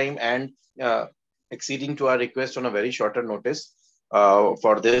valuable time and uh, acceding to our request on a very shorter notice.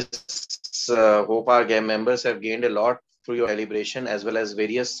 For this, hope our game members have gained a lot through your deliberation, as well as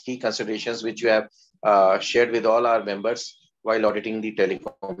various key considerations which you have shared with all our members while auditing the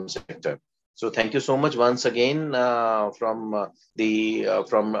telecom sector. So thank you so much once again from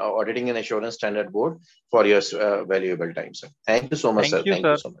Auditing and Assurance Standard Board for your valuable time, sir. Thank you so much, Thank sir. you, Thank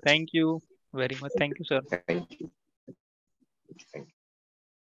you sir. so much. Thank you very much. Thank you, sir. Thank you. Thank you.